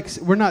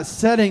not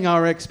setting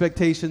our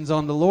expectations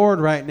on the Lord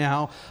right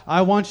now.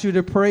 I want you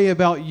to pray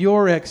about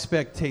your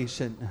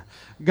expectation.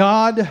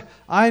 God,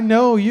 I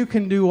know you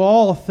can do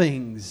all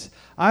things.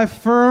 I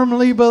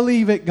firmly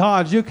believe it,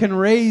 God. You can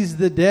raise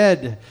the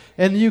dead,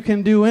 and you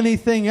can do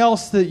anything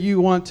else that you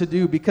want to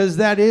do, because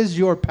that is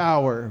your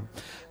power.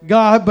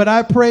 God, but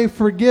I pray,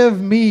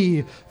 forgive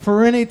me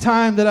for any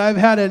time that I've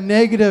had a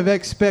negative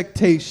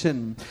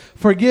expectation.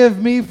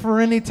 Forgive me for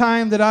any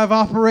time that I've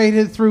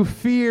operated through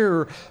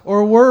fear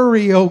or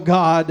worry, oh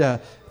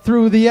God,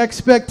 through the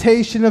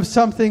expectation of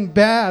something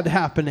bad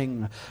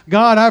happening.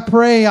 God, I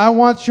pray, I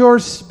want your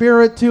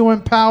Spirit to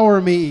empower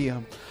me.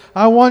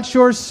 I want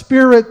your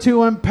Spirit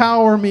to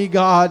empower me,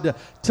 God,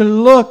 to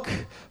look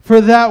for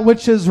that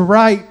which is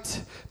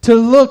right, to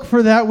look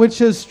for that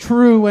which is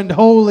true and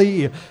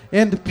holy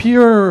and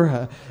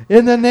pure.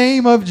 In the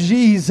name of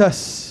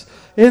Jesus,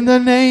 in the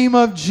name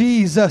of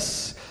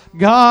Jesus,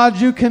 God,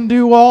 you can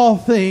do all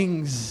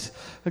things.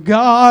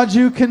 God,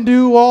 you can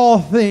do all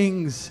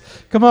things.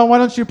 Come on, why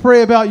don't you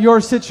pray about your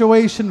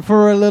situation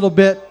for a little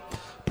bit?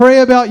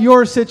 Pray about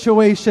your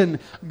situation.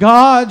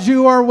 God,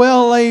 you are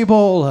well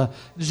able.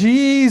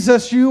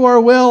 Jesus, you are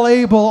well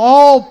able.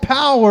 All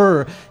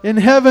power in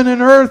heaven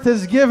and earth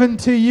is given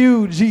to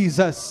you,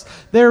 Jesus.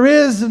 There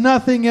is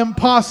nothing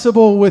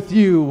impossible with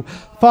you,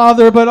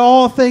 Father, but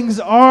all things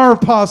are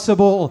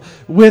possible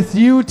with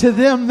you to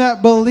them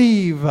that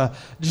believe.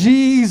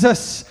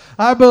 Jesus,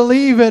 I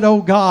believe it,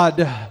 oh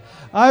God.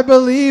 I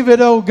believe it,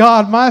 oh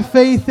God. My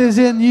faith is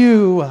in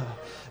you.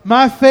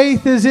 My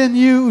faith is in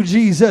you,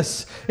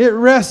 Jesus. It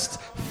rests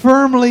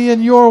firmly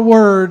in your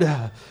word.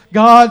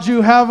 God,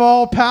 you have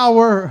all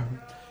power.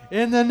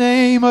 In the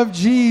name of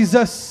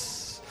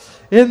Jesus.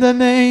 In the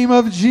name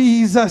of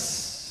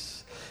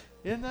Jesus.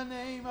 In the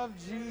name of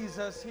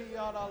Jesus.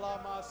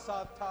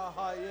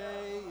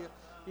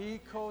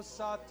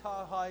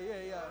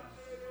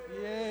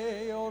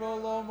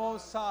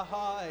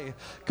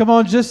 Come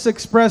on, just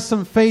express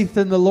some faith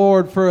in the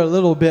Lord for a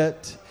little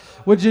bit.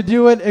 Would you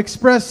do it?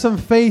 Express some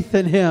faith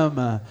in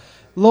Him.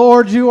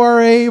 Lord, you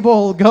are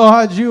able.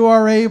 God, you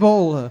are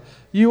able.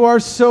 You are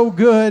so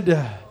good.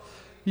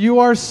 You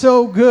are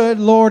so good,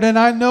 Lord, and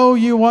I know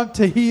you want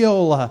to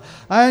heal.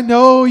 I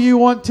know you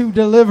want to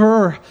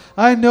deliver.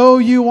 I know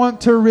you want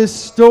to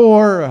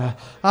restore.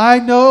 I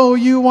know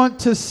you want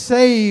to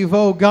save,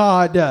 oh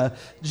God.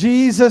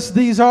 Jesus,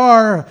 these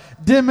are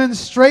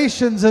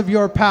demonstrations of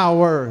your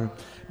power.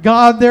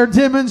 God, they're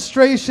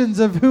demonstrations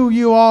of who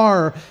you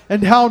are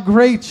and how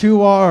great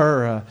you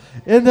are.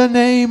 In the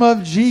name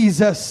of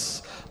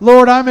Jesus,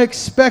 Lord, I'm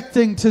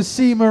expecting to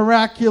see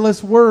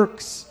miraculous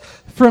works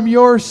from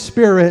your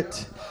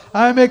Spirit.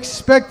 I'm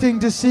expecting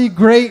to see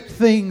great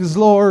things,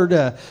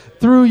 Lord,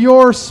 through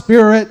your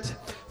Spirit,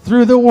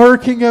 through the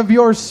working of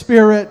your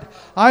Spirit.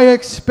 I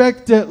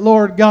expect it,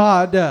 Lord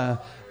God.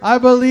 I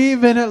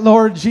believe in it,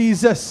 Lord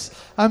Jesus.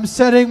 I'm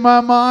setting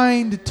my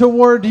mind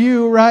toward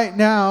you right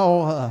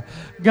now.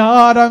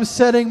 God, I'm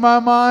setting my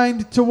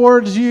mind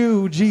towards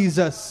you,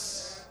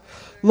 Jesus.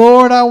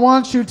 Lord, I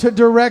want you to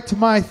direct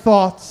my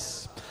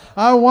thoughts.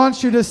 I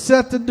want you to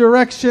set the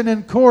direction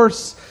and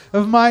course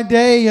of my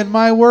day and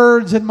my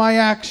words and my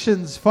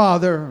actions,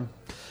 Father.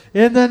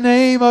 In the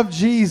name of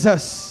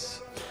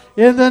Jesus.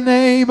 In the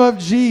name of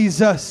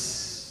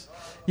Jesus.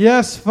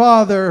 Yes,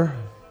 Father.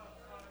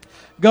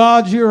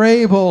 God, you're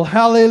able.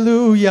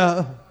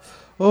 Hallelujah.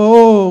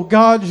 Oh,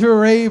 God,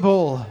 you're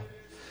able.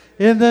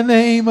 In the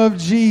name of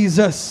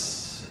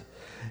Jesus.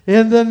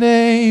 In the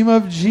name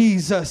of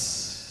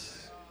Jesus.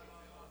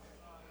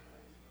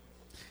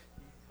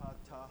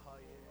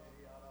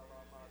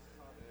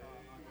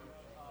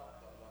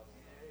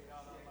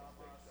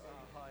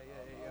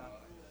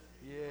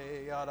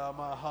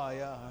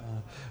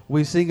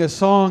 We sing a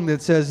song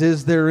that says,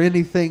 "Is there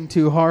anything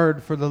too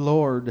hard for the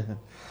Lord?"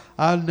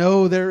 I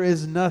know there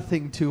is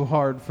nothing too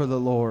hard for the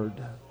Lord.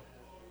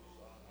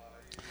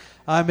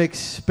 I'm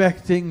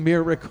expecting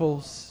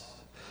miracles.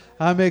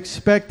 I'm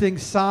expecting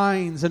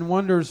signs and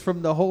wonders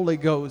from the Holy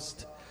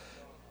Ghost.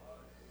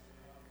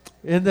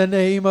 In the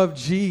name of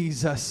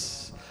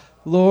Jesus.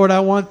 Lord, I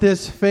want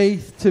this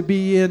faith to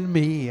be in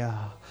me.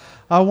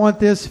 I want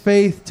this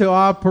faith to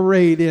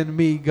operate in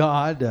me,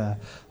 God.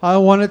 I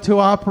want it to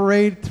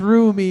operate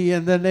through me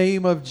in the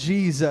name of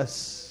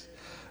Jesus.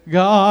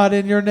 God,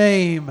 in your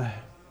name.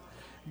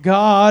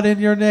 God, in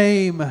your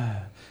name.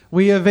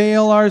 We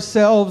avail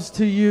ourselves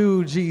to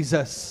you,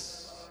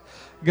 Jesus.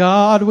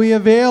 God, we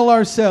avail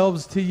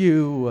ourselves to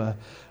you.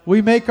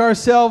 We make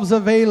ourselves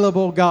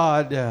available,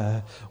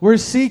 God. We're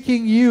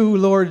seeking you,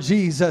 Lord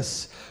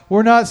Jesus.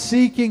 We're not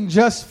seeking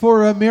just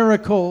for a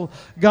miracle,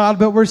 God,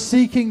 but we're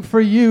seeking for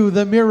you,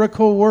 the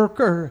miracle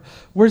worker.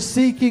 We're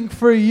seeking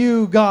for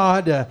you,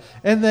 God,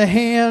 and the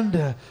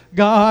hand,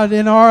 God,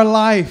 in our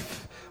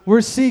life. We're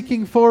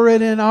seeking for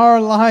it in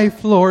our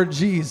life, Lord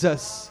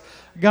Jesus.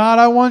 God,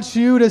 I want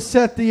you to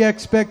set the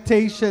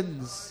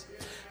expectations.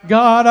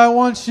 God, I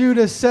want you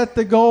to set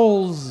the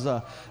goals.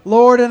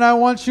 Lord, and I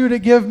want you to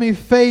give me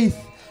faith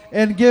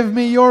and give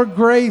me your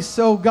grace,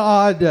 oh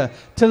God,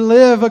 to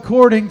live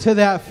according to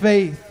that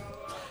faith.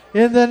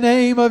 In the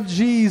name of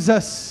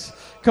Jesus.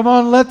 Come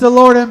on, let the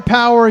Lord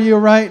empower you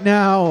right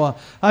now.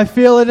 I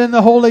feel it in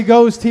the Holy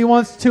Ghost. He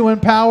wants to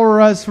empower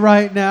us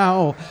right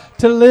now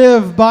to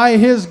live by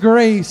His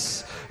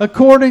grace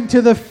according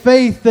to the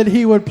faith that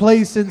He would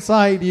place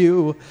inside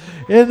you.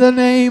 In the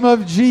name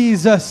of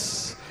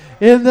Jesus.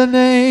 In the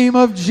name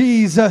of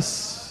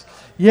Jesus.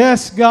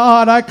 Yes,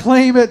 God, I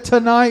claim it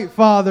tonight,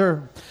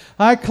 Father.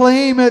 I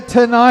claim it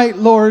tonight,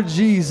 Lord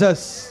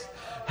Jesus.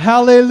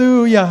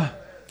 Hallelujah.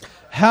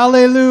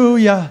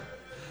 Hallelujah.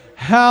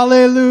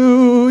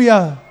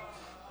 Hallelujah.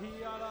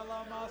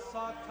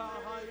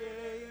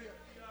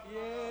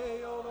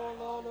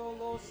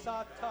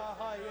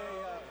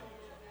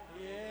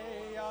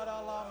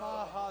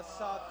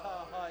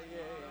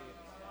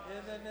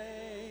 In the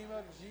name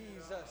of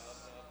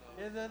Jesus.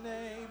 In the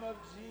name of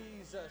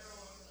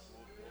Jesus.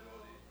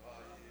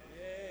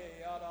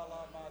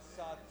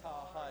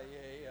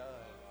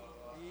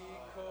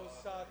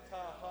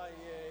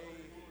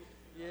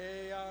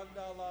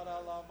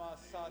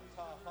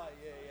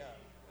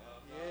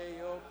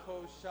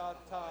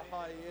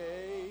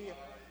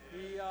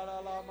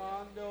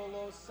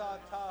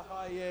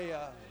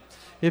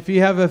 If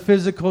you have a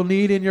physical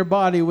need in your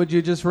body, would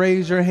you just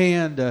raise your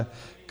hand?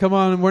 Come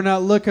on, we're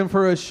not looking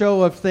for a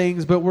show of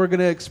things, but we're going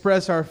to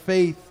express our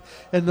faith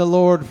in the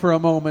Lord for a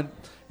moment.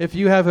 If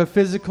you have a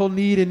physical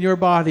need in your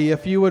body,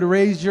 if you would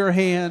raise your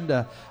hand,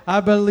 I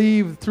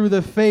believe through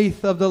the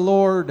faith of the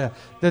Lord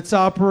that's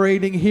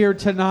operating here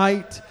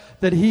tonight,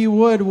 that He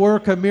would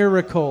work a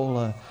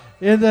miracle.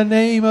 In the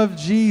name of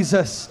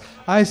Jesus,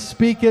 I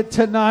speak it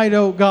tonight,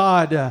 oh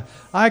God.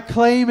 I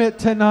claim it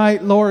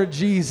tonight, Lord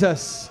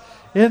Jesus.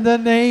 In the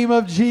name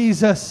of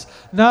Jesus,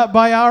 not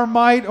by our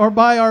might or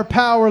by our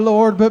power,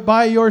 Lord, but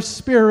by your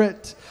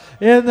Spirit.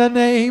 In the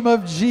name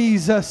of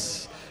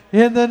Jesus.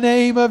 In the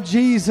name of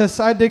Jesus,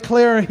 I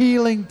declare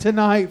healing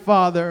tonight,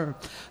 Father.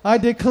 I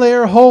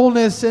declare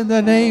wholeness in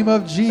the name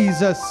of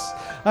Jesus.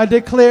 I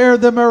declare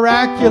the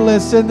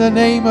miraculous in the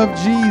name of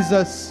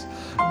Jesus.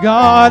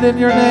 God, in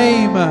your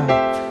name.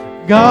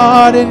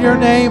 God, in your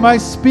name, I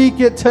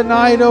speak it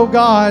tonight, oh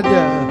God.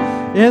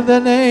 In the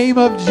name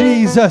of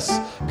Jesus.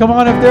 Come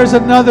on, if there's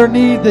another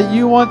need that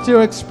you want to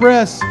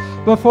express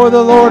before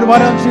the Lord, why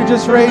don't you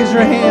just raise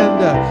your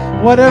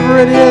hand? Whatever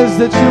it is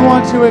that you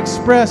want to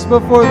express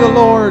before the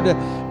Lord,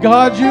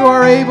 God, you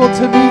are able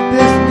to meet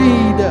this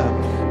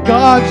need.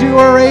 God, you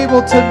are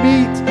able to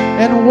meet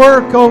and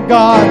work, oh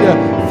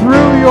God,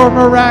 through your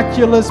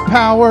miraculous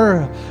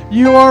power.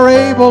 You are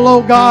able,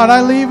 oh God.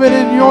 I leave it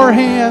in your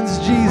hands,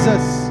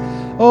 Jesus.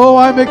 Oh,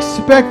 I'm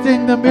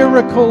expecting the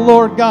miracle,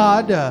 Lord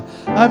God.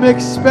 I'm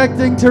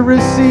expecting to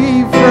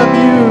receive from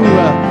you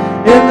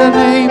in the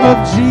name of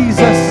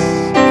Jesus.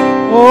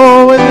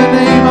 Oh, in the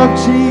name of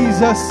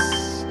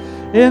Jesus.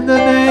 In the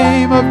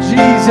name of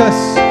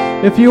Jesus.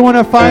 If you want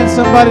to find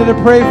somebody to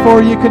pray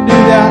for, you can do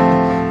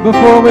that.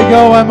 Before we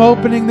go, I'm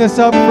opening this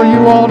up for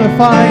you all to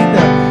find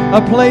a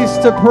place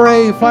to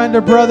pray. Find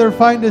a brother,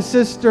 find a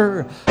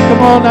sister. Come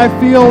on, I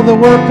feel the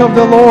work of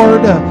the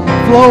Lord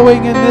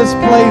flowing in this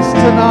place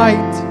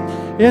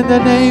tonight. In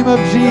the name of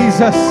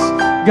Jesus,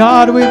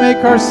 God, we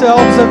make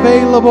ourselves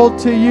available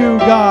to you,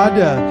 God.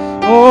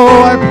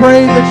 Oh, I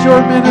pray that your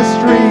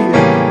ministry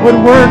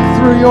would work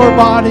through your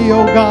body,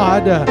 oh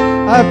God.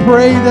 I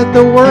pray that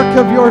the work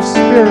of your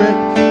Spirit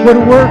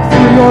would work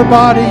through your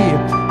body.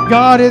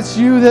 God, it's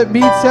you that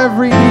meets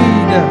every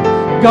need.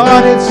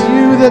 God, it's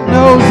you that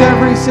knows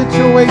every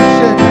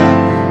situation.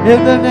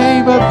 In the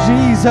name of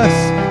Jesus,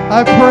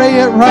 I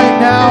pray it right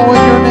now in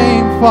your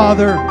name,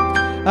 Father.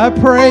 I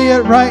pray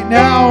it right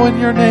now in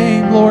your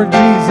name, Lord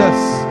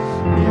Jesus.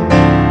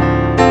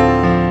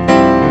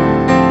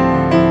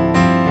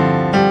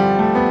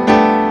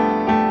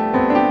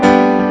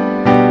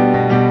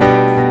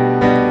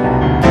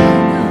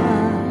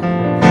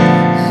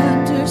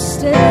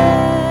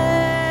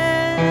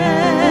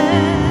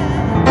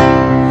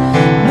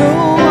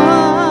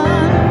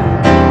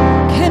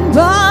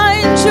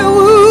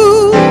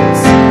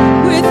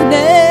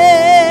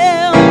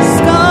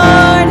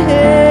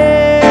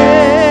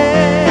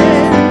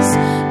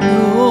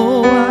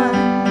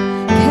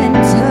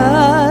 Can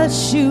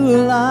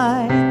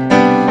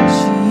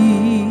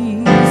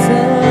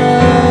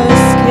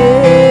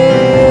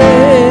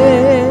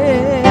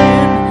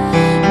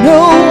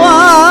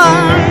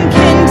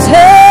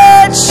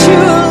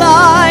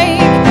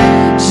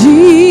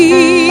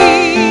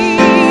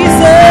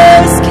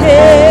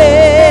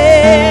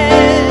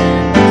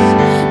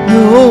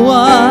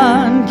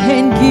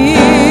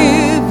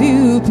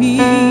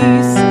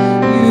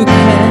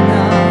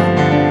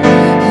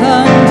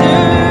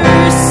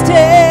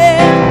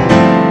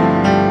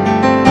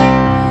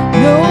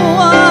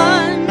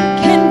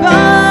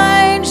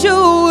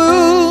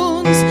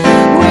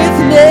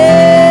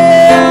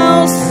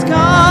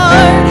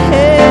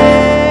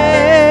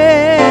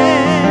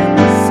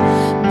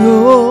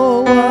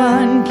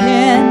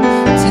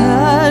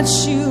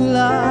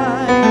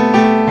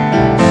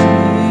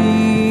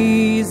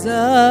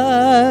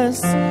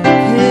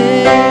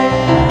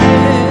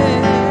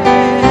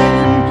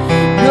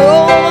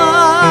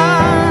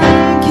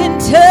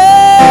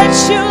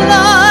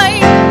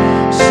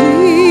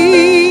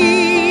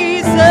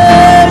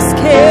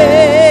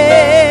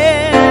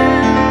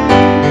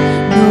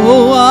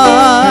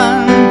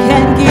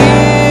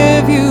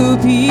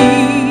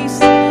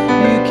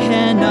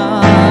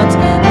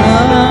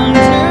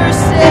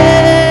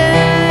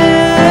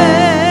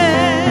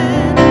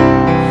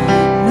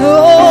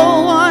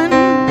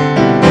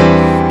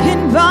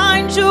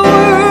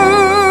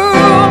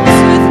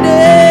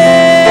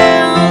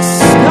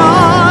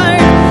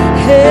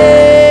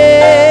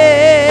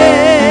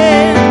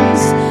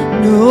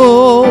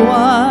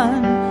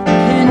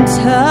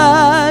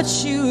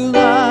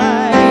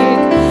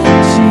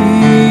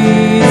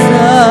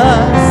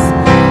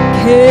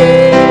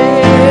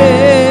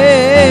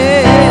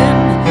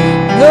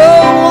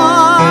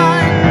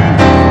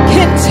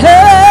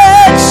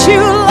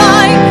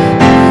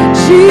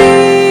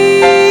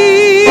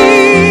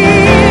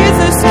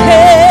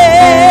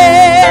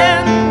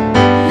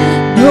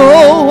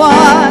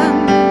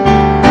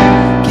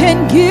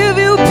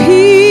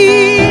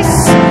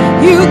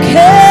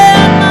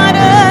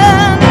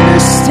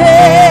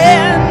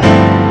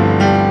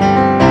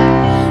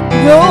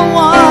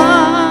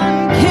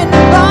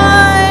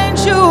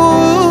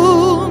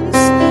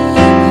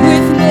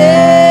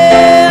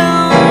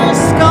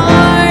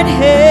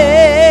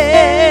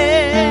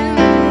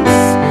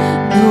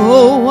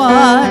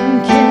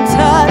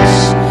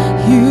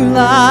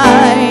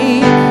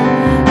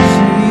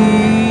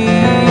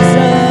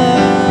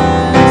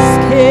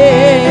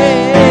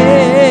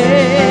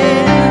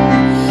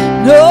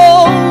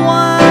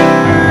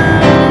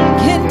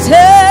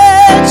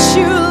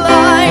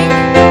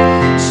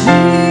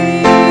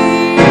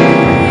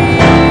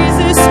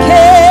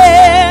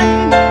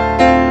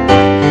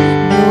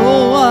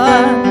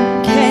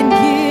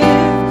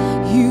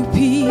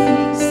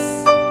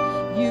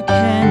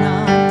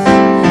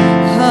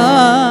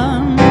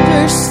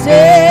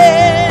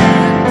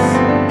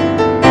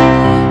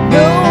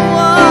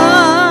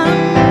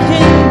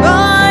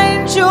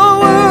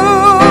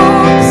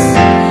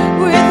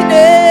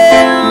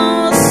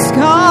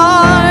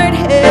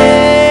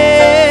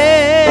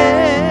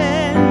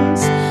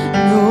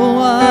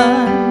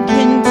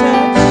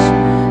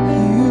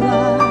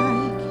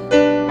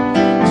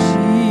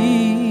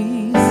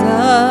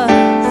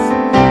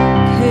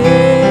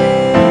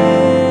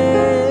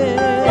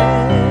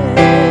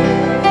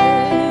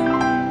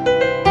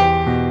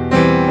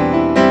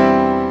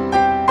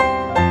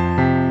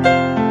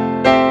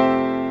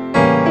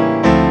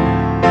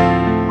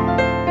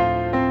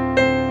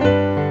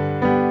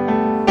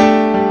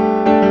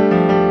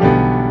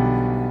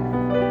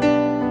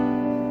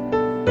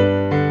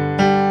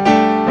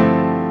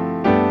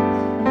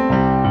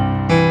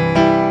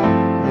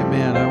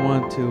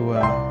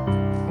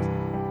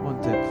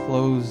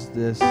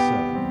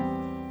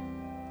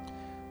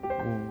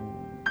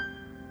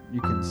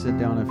you can sit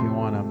down if you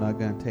want. I'm not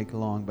going to take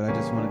long, but I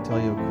just want to tell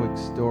you a quick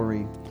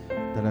story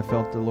that I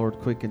felt the Lord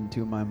quicken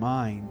to my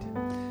mind.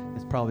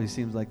 It probably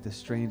seems like the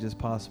strangest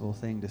possible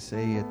thing to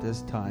say at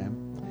this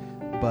time,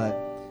 but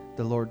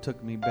the Lord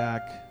took me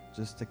back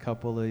just a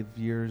couple of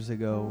years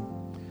ago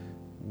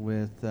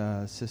with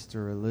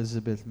Sister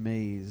Elizabeth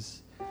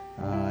Mays.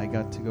 I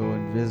got to go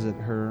and visit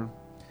her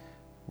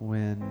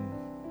when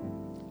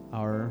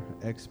our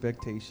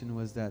expectation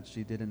was that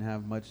she didn't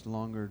have much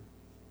longer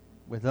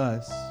with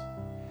us.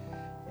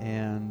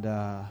 And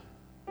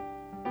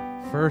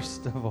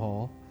first of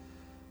all,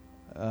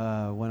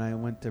 when I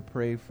went to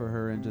pray for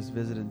her and just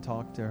visit and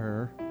talk to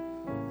her,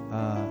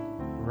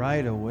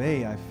 right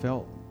away I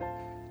felt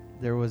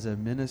there was a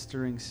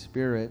ministering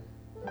spirit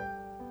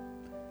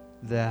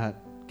that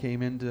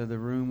came into the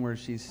room where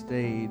she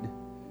stayed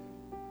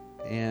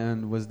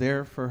and was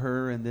there for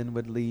her, and then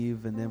would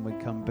leave, and then would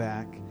come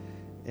back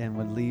and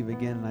would leave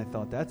again. And I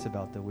thought, that's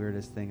about the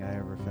weirdest thing I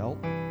ever felt.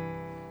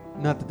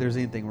 Not that there's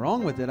anything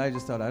wrong with it. I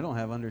just thought, I don't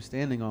have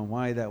understanding on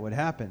why that would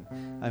happen.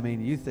 I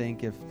mean, you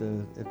think if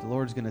the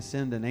Lord's going to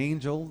send an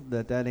angel,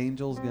 that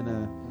angel's going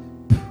to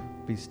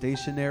be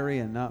stationary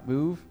and not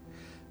move.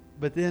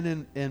 But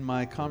then in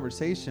my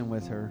conversation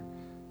with her,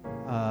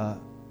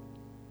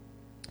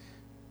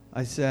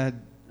 I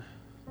said,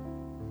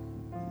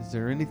 is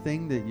there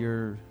anything that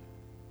you're,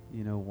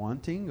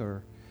 wanting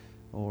or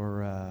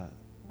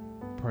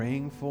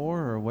praying for,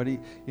 or what do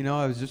you,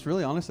 I was just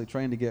really honestly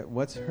trying to get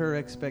what's her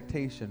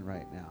expectation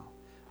right now.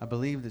 I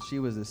believe that she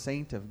was a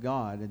saint of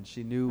God, and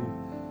she knew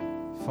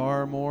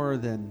far more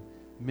than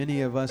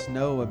many of us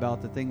know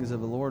about the things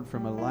of the Lord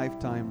from a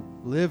lifetime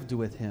lived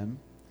with Him.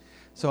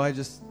 So I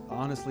just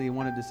honestly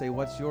wanted to say,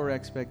 what's your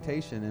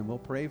expectation? And we'll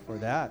pray for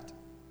that.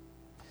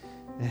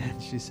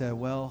 And she said,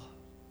 well,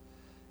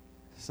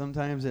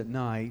 sometimes at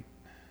night,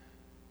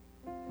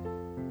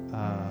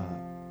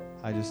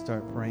 I just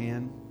start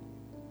praying,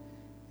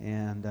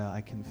 and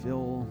I can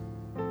feel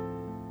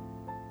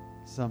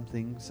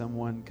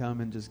someone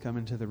come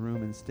into the room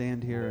and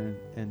stand here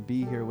and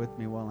be here with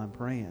me while I'm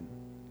praying,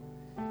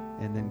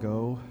 and then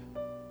go.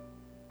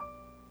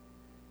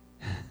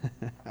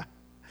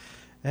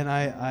 And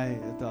I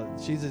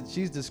thought,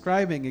 she's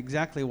describing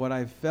exactly what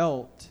I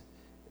felt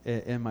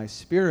in my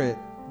spirit.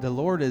 The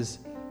Lord is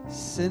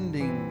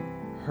sending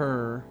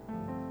her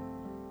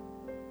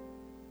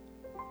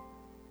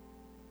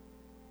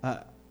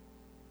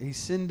He's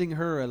sending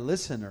her a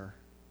listener,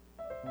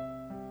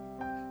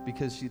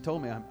 because she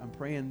told me, I'm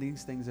praying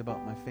these things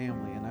about my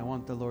family, and I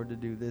want the Lord to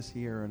do this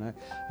here, and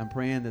I'm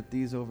praying that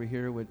these over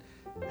here would.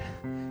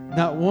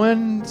 Not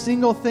one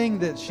single thing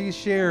that she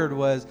shared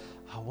was,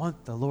 I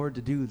want the Lord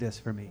to do this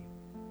for me.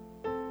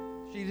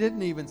 She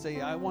didn't even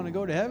say, I want to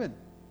go to heaven.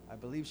 I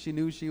believe she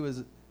knew she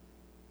was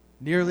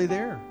nearly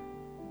there.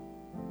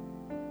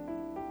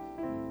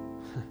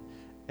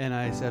 And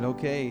I said,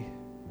 okay,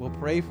 we'll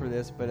pray for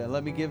this, but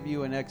let me give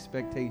you an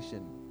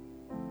expectation.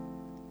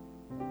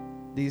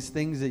 These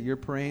things that you're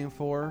praying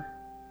for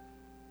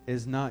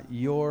is not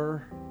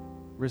your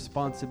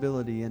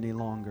responsibility any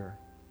longer.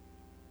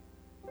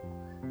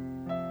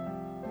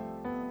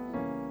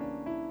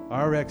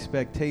 Our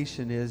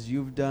expectation is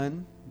you've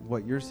done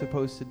what you're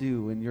supposed to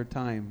do in your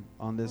time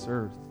on this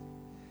earth.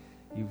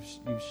 You've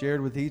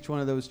shared with each one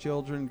of those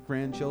children,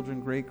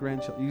 grandchildren,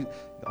 great-grandchildren.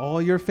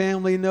 All your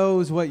family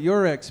knows what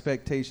your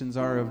expectations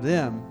are of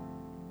them.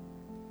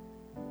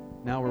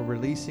 Now we're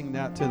releasing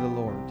that to the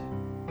Lord.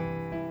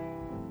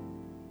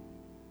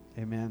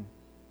 Amen.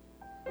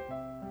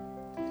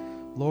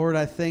 Lord,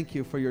 I thank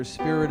you for your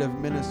spirit of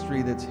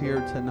ministry that's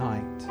here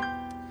tonight.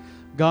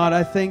 God,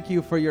 I thank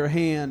you for your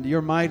hand,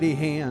 your mighty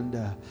hand.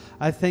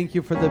 I thank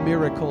you for the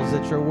miracles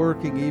that you're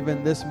working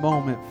even this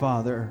moment,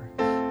 Father.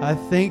 I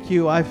thank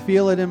you. I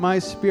feel it in my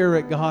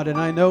spirit, God, and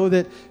I know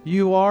that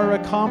you are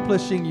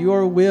accomplishing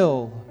your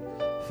will,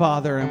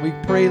 Father, and we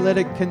pray let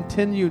it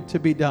continue to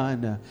be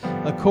done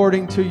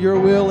according to your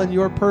will and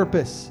your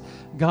purpose.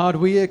 God,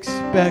 we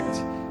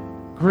expect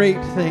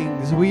great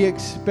things. We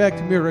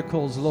expect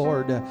miracles,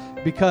 Lord,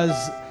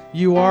 because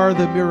you are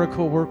the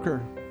miracle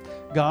worker,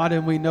 God,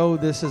 and we know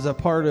this is a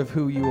part of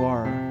who you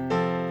are.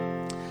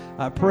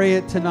 I pray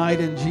it tonight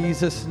in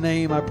Jesus'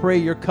 name. I pray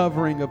your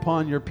covering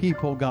upon your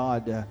people,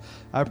 God.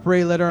 I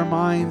pray let our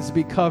minds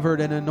be covered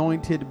and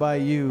anointed by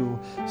you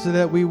so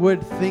that we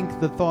would think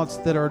the thoughts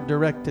that are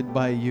directed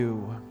by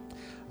you.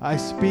 I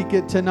speak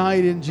it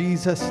tonight in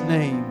Jesus'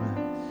 name.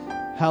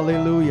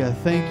 Hallelujah.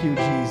 Thank you,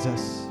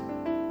 Jesus.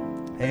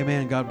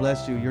 Amen. God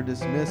bless you. You're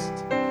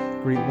dismissed.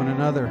 Greet one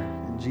another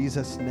in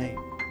Jesus'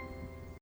 name.